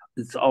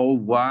it's all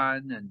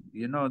one, and,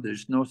 you know,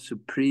 there's no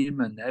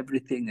supreme, and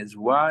everything is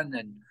one,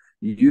 and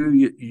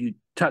you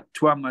tat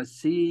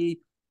tvamasi,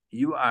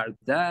 you are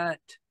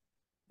that,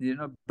 you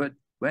know. But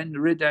when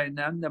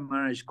Hridayananda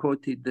Maharaj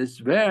quoted this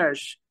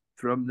verse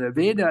from the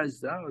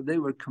Vedas, they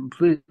were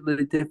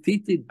completely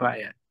defeated by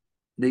it.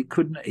 He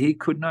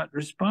could not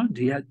respond.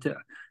 He had to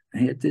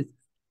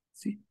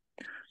see.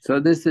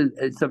 So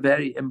it's a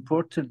very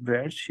important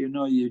verse. You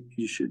know,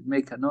 you should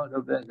make a note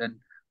of it, and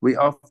we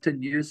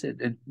often use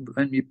it. And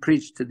when we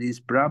preach to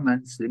these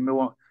Brahmins, they may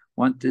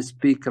want to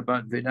speak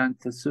about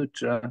Vedanta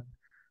Sutra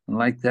and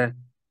like that.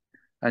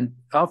 And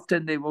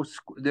often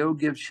they'll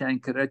give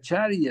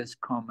Shankaracharya's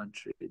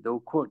commentary.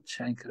 They'll quote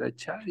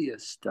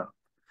Shankaracharya's stuff.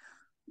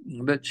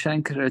 But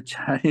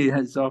Shankaracharya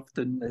is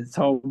often, it's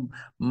all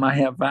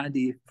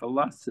Mayavadi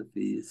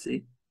philosophy, you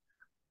see.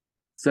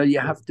 So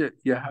you have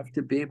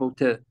to be able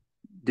to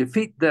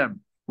defeat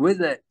them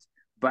with it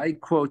by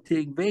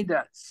quoting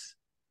Vedas,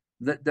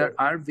 that there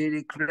are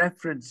Vedic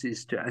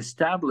references to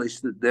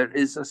establish that there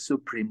is a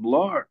Supreme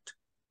Lord.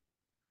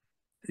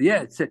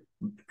 Yeah,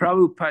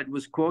 Prabhupada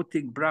was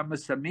quoting Brahma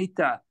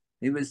Samhita.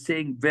 He was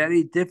saying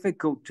very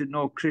difficult to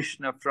know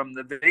Krishna from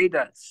the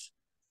Vedas,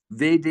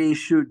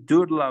 Vedeshu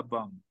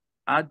durlabham,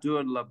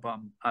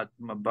 adurlabham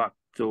atma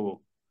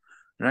bhakto.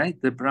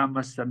 Right? The Brahma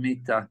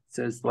Samhita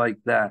says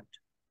like that.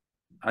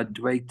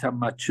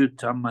 Advaitam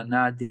achutam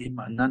anadim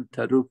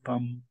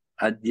anantarupam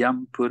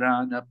adyam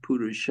purana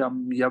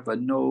purusham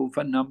yavano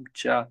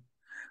vanamcha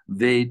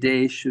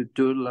Vedeshu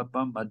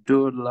durlabham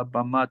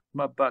adurlabham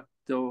atma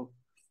bhakto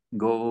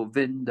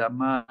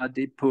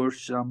Govindamadi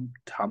purusham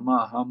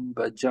tamaham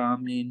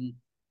bhajamin.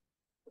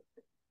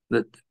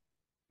 That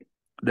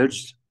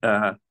there's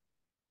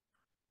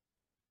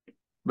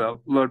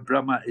well, Lord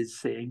Brahma is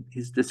saying,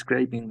 he's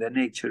describing the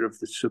nature of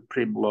the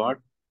Supreme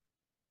Lord,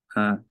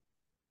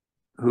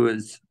 who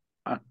is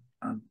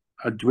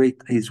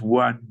Advaita, he's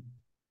one,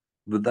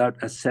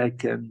 without a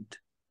second,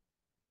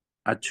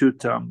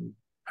 Achutam,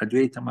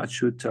 Advaitam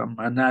Achutam,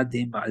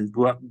 Anadim,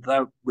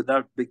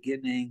 without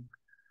beginning,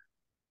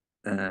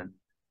 Anadim,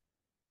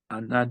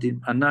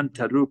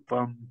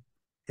 Anantarupam,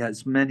 he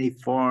has many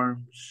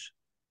forms,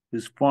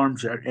 whose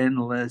forms are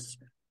endless.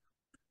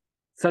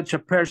 Such a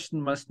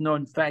person must know,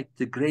 in fact,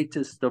 the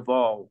greatest of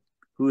all,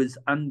 who is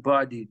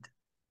unbodied,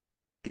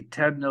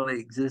 eternally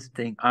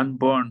existing,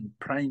 unborn,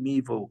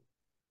 primeval.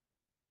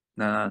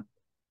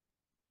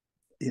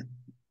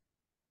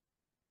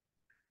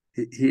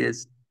 He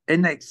is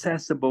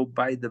inaccessible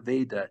by the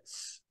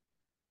Vedas,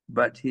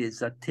 but he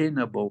is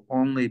attainable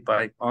only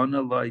by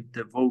unalloyed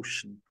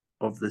devotion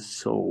of the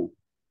soul.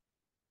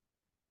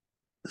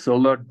 So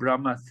Lord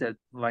Brahma said,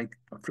 like,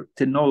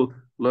 to know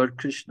Lord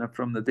Krishna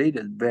from the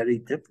Vedas is very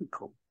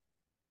difficult.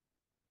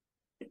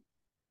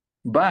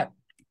 But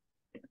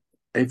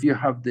if you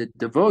have the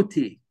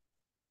devotee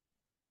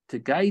to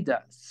guide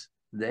us,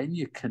 then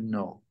you can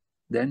know.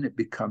 Then it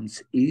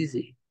becomes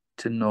easy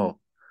to know.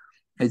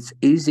 It's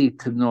easy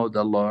to know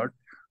the Lord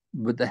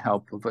with the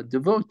help of a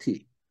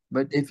devotee.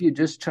 But if you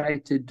just try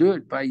to do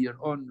it by your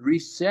own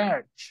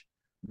research,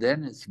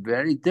 then it's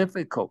very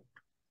difficult.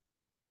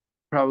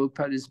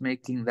 Prabhupada is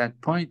making that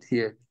point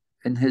here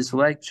in his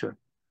lecture,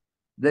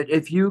 that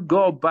if you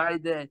go by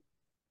the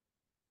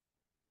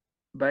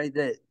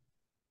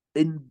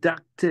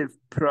inductive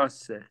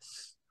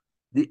process,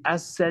 the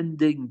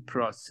ascending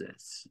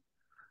process,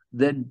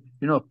 then,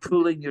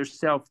 pulling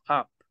yourself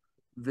up,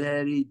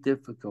 very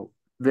difficult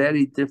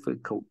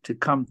to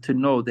come to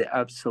know the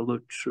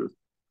absolute truth.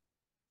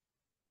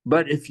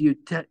 But if you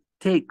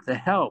take the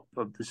help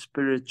of the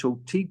spiritual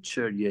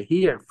teacher, you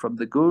hear from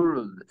the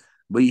guru,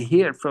 we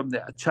hear from the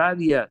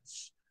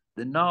acharyas,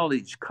 the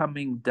knowledge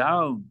coming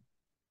down,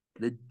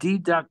 the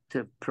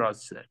deductive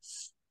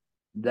process,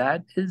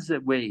 that is a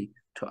way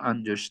to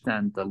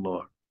understand the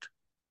Lord.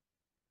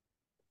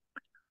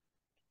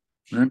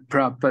 And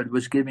Prabhupada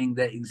was giving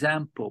the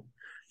example.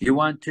 You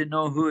want to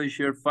know who is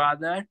your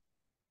father?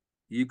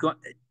 You go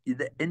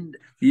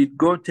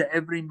to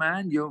every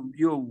man,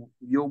 you'll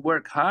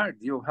work hard.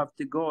 You'll have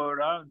to go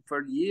around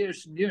for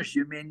years and years.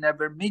 You may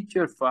never meet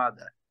your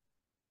father.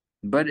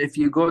 But if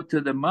you go to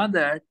the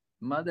mother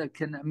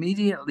can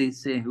immediately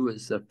say who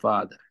is the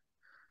father.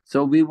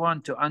 So we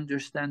want to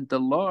understand the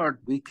Lord.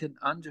 We can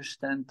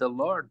understand the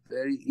Lord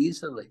very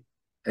easily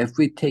if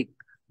we take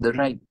the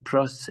right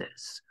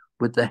process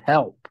with the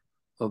help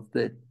of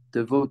the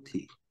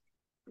devotee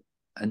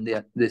and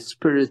the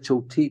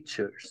spiritual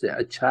teachers, the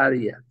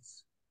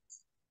acharyas.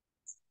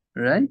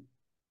 Right?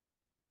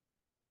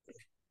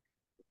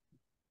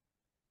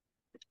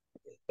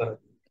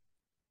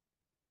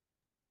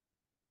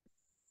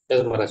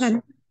 Yes, Maharaj.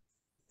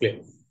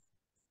 Clear.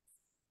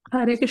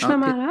 Hare Krishna, Okay.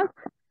 Maharaj.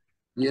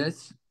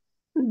 Yes.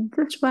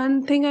 Just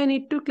one thing I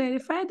need to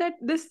clarify, that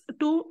this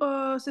two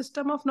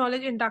system of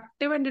knowledge,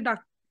 inductive and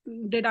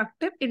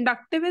deductive,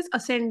 inductive is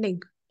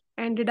ascending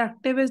and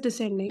deductive is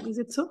descending. Is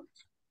it so?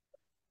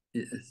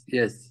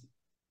 Yes.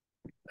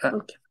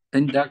 Okay.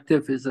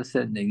 Inductive is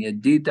ascending,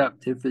 and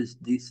deductive is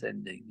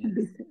descending. Yes.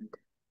 Descending.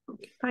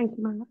 Okay. Thank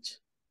you, Maharaj.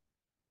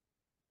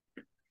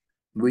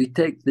 We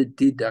take the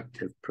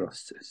deductive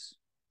process,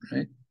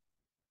 right?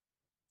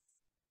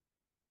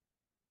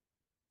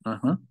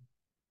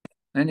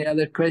 Any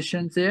other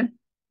questions there?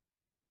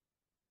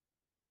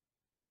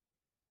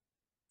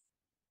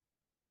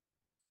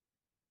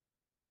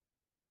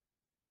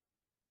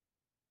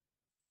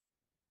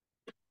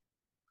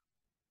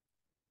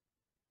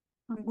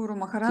 Guru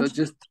Maharaj, So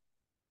just,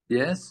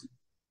 yes?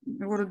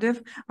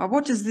 Gurudev,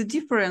 what is the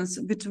difference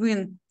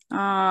between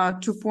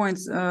 2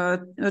 points,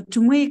 to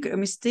make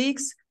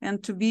mistakes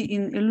and to be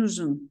in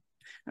illusion?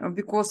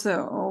 Because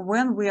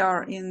when we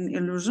are in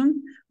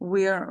illusion,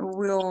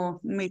 we'll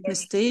make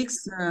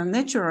mistakes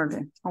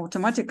naturally,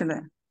 automatically.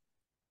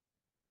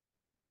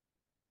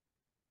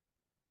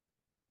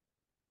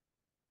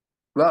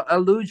 Well,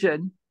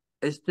 illusion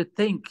is to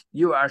think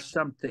you are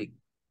something.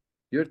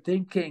 You're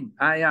thinking,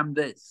 I am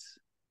this.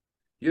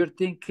 You're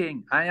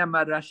thinking, I am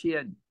a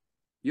Russian.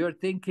 You're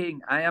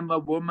thinking, I am a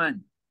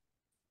woman.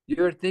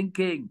 You're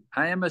thinking,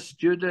 I am a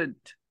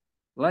student.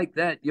 Like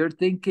that. You're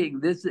thinking,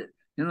 this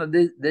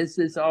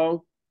is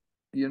all,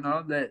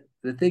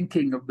 the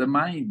thinking of the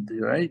mind,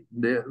 right?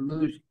 The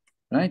illusion,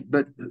 right?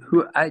 But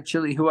who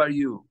are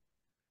you?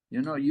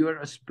 You know, you're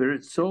a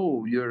spirit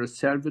soul. You're a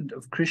servant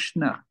of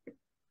Krishna,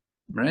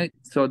 right?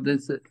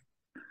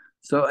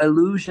 So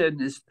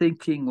illusion is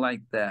thinking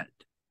like that.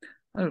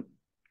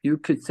 You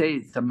could say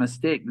it's a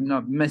mistake.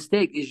 No,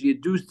 mistake is you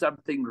do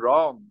something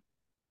wrong,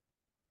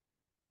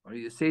 or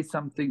you say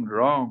something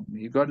wrong.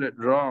 You got it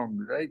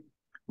wrong, right?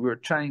 We're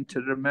trying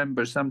to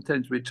remember.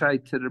 Sometimes we try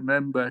to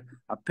remember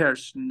a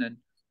person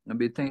and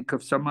we think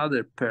of some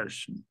other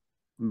person.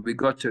 We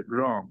got it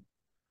wrong.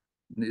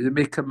 You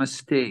make a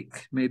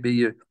mistake.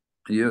 Maybe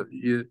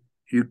you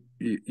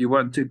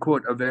want to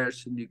quote a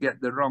verse and you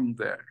get the wrong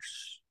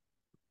verse.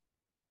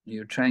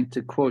 You're trying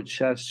to quote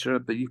Shastra,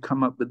 but you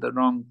come up with the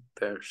wrong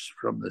verse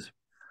from this.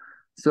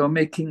 So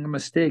making a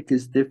mistake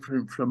is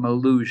different from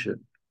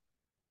illusion,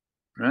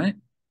 right?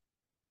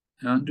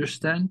 You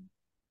understand?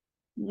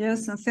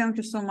 Yes, and thank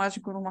you so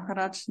much, Guru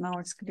Maharaj. Now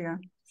it's clear.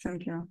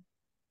 Thank you.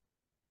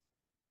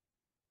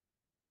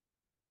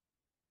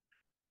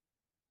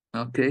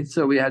 Okay,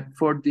 so we had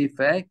 4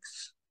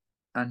 defects,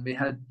 and we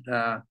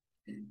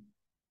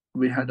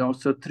had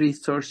also 3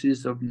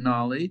 sources of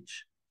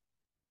knowledge: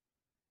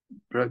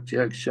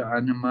 Pratyaksha,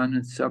 Anuman,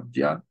 and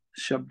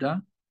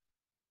Shabda.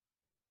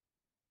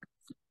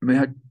 We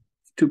had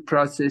 2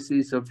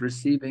 processes of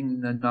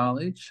receiving the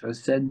knowledge,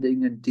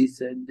 ascending and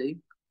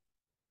descending.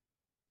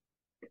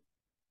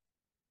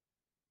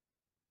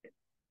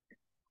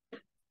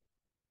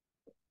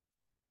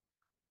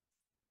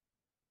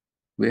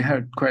 We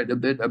heard quite a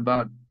bit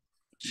about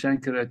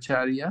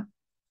Shankaracharya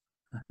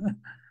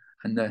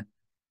and the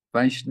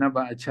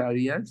Vaishnava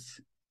Acharyas.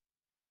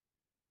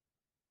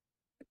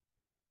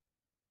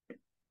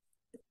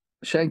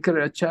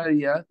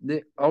 Shankaracharya,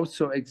 they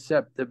also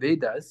accept the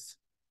Vedas.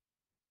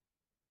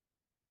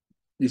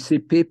 You see,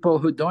 people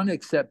who don't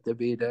accept the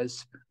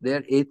Vedas,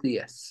 they're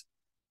atheists.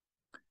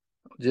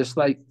 Just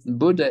like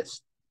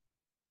Buddhists,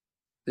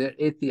 they're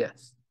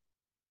atheists.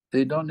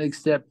 They don't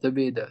accept the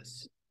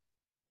Vedas.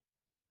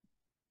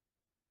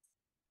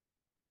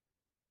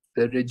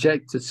 They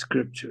reject the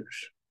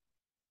scriptures.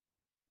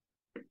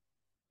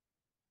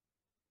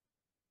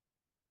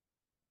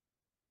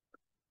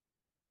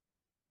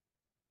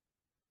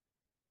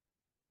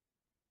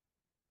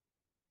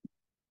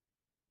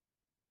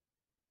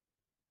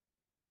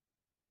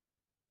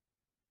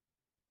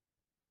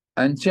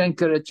 And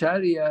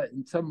Shankaracharya,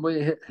 in some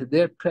way,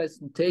 their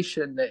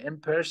presentation, the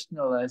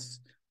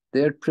impersonalists,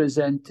 they're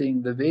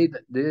presenting the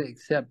Veda. They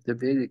accept the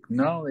Vedic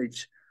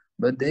knowledge,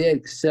 but they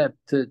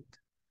accept it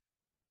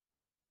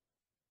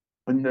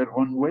in their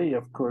own way,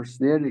 of course.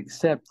 They're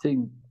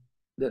accepting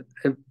that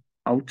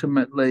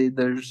ultimately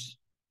there's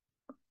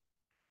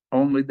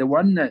only the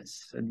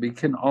oneness, and we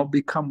can all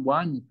become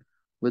one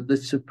with the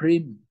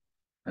Supreme.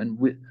 And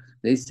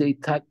they say,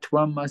 Tat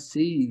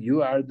Tvamasi,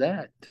 you are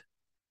that.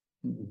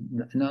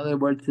 In other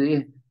words,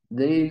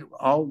 they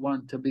all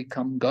want to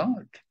become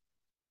God.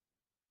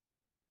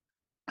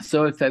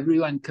 So if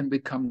everyone can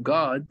become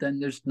God, then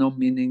there's no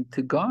meaning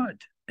to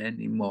God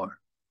anymore.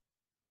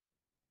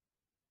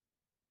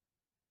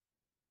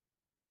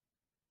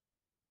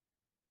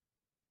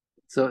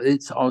 So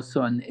it's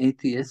also an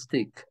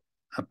atheistic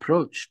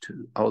approach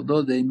to,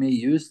 although they may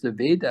use the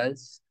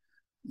Vedas,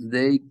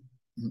 they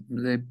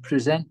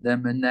present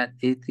them in that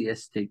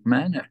atheistic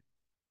manner.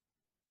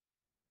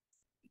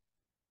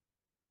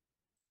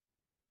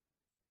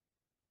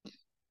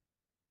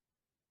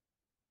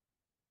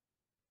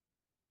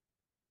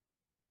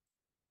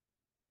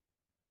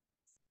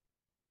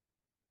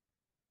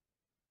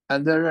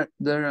 And there's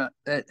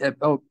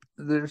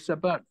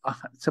about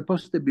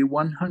supposed to be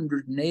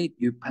 108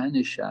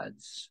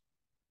 Upanishads,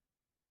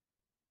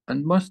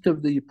 and most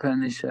of the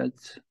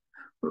Upanishads,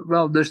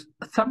 well, there's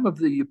some of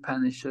the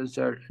Upanishads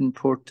are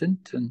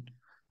important, and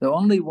the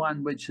only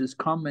one which is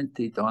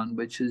commented on,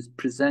 which is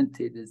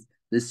presented, is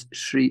this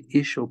Sri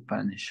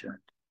Isopanishad.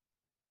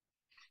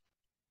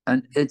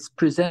 And it's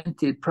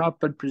presented,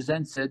 Prabhupada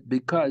presents it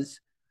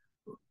because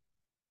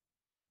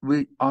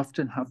we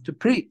often have to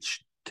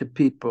preach to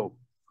people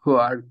who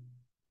are,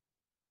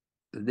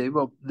 they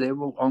will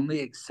only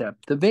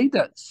accept the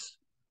Vedas,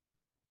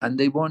 and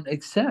they won't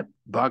accept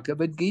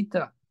Bhagavad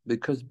Gita,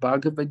 because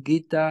Bhagavad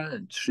Gita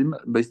and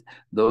Srimad,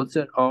 those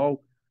are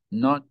all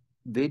not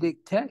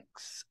Vedic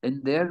texts.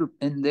 In their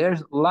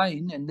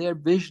line, in their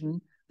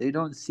vision, they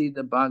don't see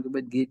the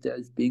Bhagavad Gita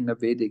as being a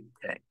Vedic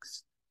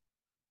text.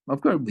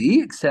 Of course,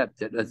 we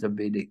accept it as a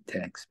Vedic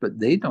text, but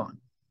they don't.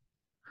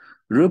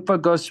 Rupa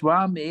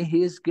Goswami,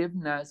 he has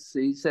given us,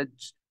 he said,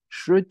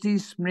 Shruti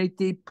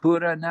Smriti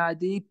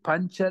Puranadi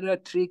Panchara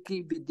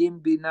Triki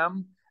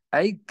Vidimbinam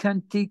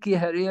Aikantiki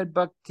Harir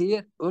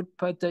Bhaktir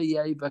Utpata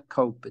Yaiva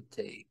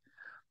Kaupate.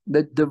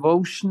 The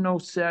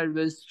devotional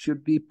service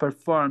should be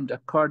performed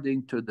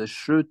according to the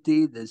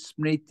Shruti, the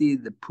Smriti,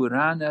 the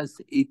Puranas,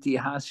 the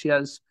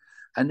Itihasyas.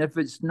 And if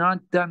it's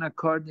not done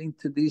according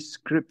to these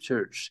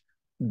scriptures,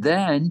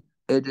 then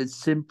it is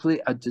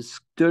simply a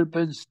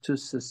disturbance to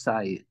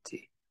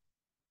society.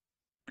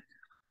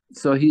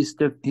 So he's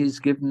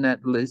given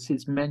that list.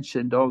 He's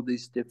mentioned all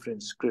these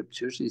different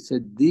scriptures. He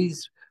said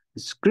these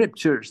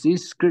scriptures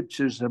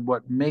are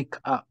what make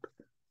up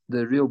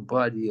the real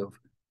body of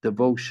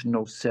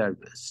devotional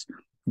service.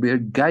 We are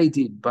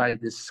guided by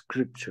the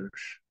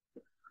scriptures.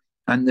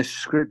 And the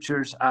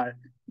scriptures are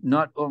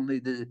not only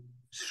the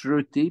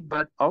Shruti,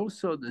 but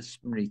also the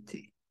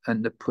Smriti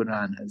and the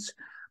Puranas.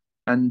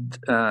 And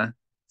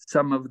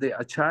some of the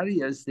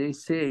Acharyas, they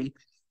say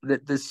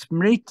that the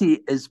Smriti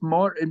is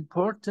more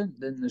important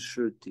than the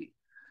Shruti,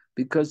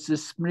 because the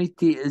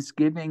Smriti is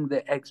giving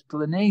the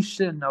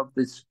explanation of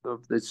the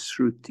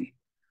Shruti.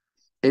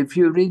 If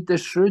you read the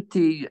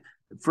Shruti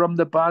from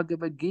the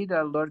Bhagavad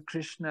Gita, Lord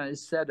Krishna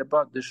has said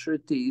about the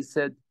Shruti, he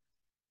said,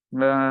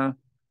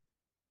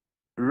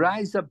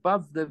 rise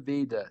above the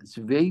Vedas.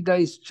 Veda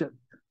is church.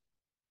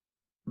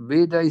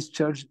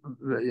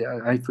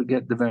 I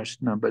forget the verse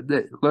now, but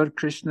Lord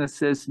Krishna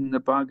says in the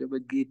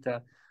Bhagavad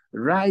Gita,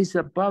 rise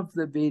above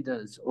the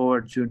Vedas, O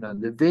Arjuna.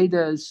 The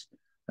Vedas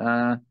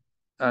are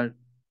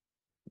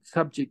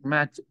subject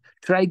matter.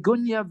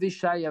 Trigunya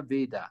Vishaya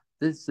Veda.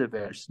 This is the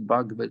verse in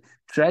Bhagavad.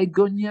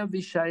 Trigunya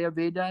Vishaya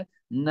Veda,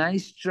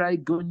 nice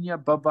Trigunya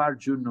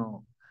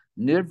Bhavarjuno.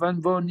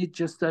 Nirvanvo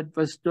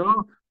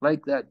Nityastadvasto,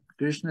 like that.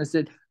 Krishna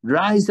said,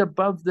 rise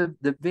above the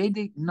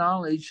Vedic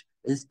knowledge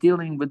is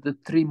dealing with the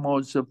three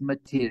modes of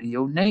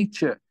material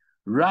nature.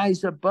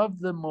 Rise above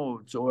the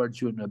modes, O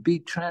Arjuna. Be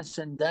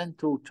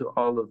transcendental to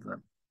all of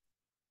them.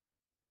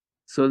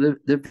 So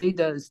the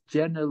Vedas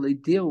generally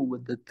deal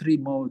with the three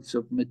modes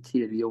of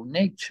material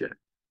nature.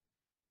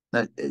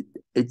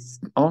 It's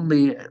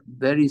only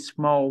very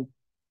small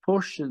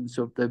portions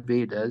of the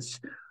Vedas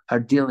are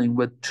dealing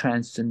with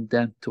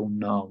transcendental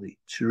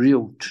knowledge,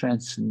 real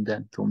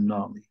transcendental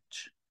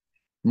knowledge.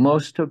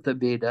 Most of the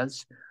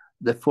Vedas,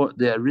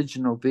 the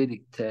original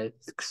Vedic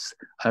texts,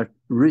 are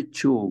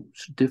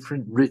rituals,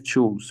 different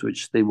rituals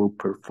which they will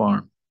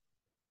perform.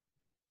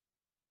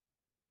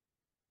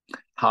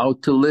 How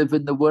to live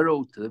in the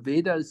world. The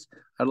Vedas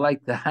are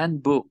like the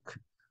handbook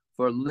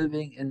for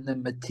living in the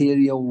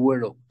material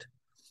world.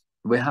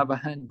 We have a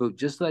handbook,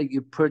 just like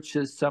you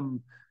purchase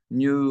some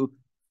new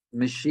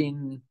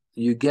machine,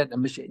 you get a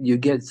machine, you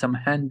get some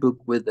handbook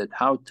with it,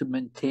 how to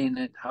maintain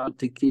it, how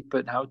to keep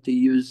it, how to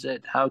use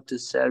it, how to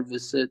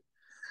service it.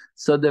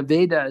 So the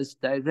Vedas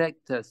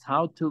direct us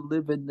how to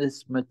live in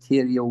this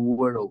material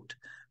world,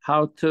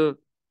 how to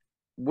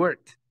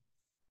work,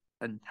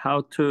 and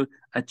how to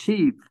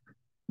achieve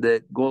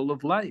the goal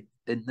of life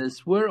in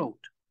this world.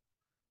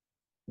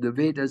 The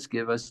Vedas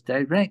give us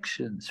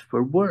directions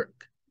for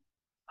work,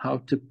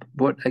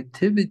 what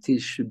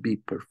activities should be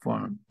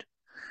performed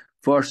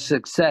for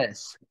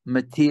success,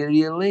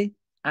 materially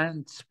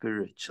and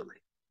spiritually.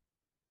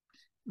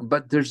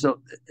 But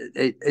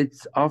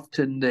it's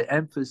often the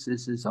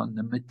emphasis is on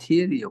the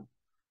material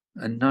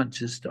and not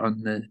just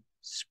on the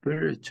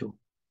spiritual.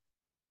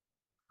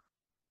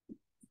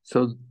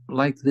 So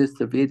like this,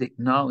 the Vedic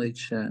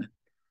knowledge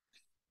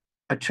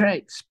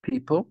attracts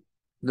people.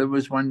 There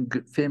was one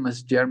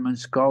famous German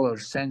scholar,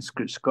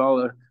 Sanskrit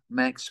scholar,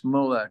 Max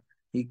Muller.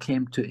 He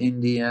came to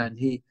India and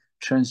he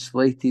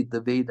translated the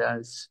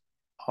Vedas,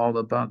 all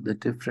about the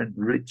different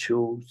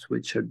rituals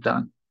which are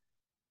done,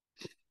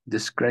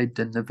 described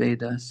in the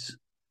Vedas.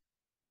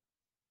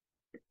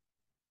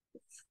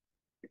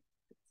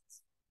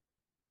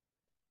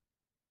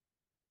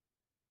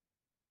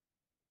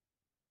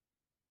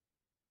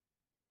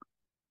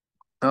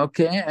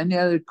 Okay, any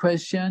other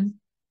question?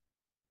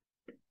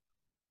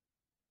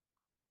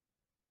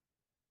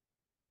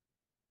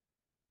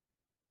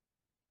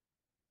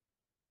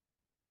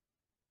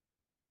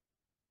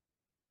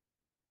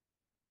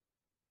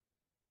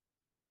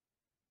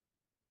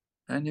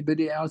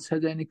 Anybody else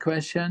had any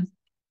question?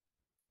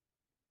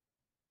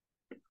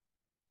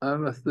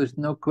 If there's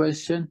no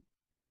question,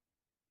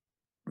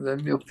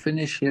 then we'll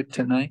finish here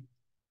tonight.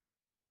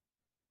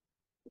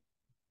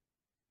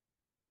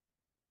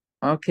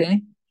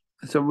 Okay,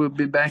 so we'll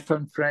be back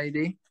on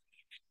Friday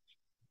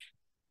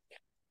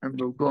and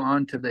we'll go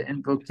on to the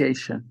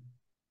invocation.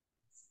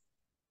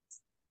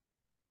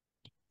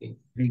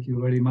 Thank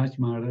you very much,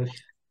 Maharaj.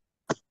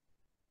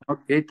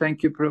 Okay,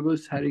 thank you, Prabhu.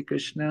 Hare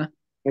Krishna.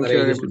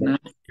 Hare Krishna.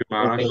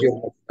 Hare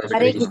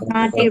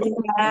Krishna, Hare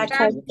Krishna.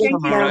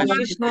 Hare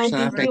Krishna.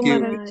 Thank you,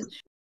 Maharaj.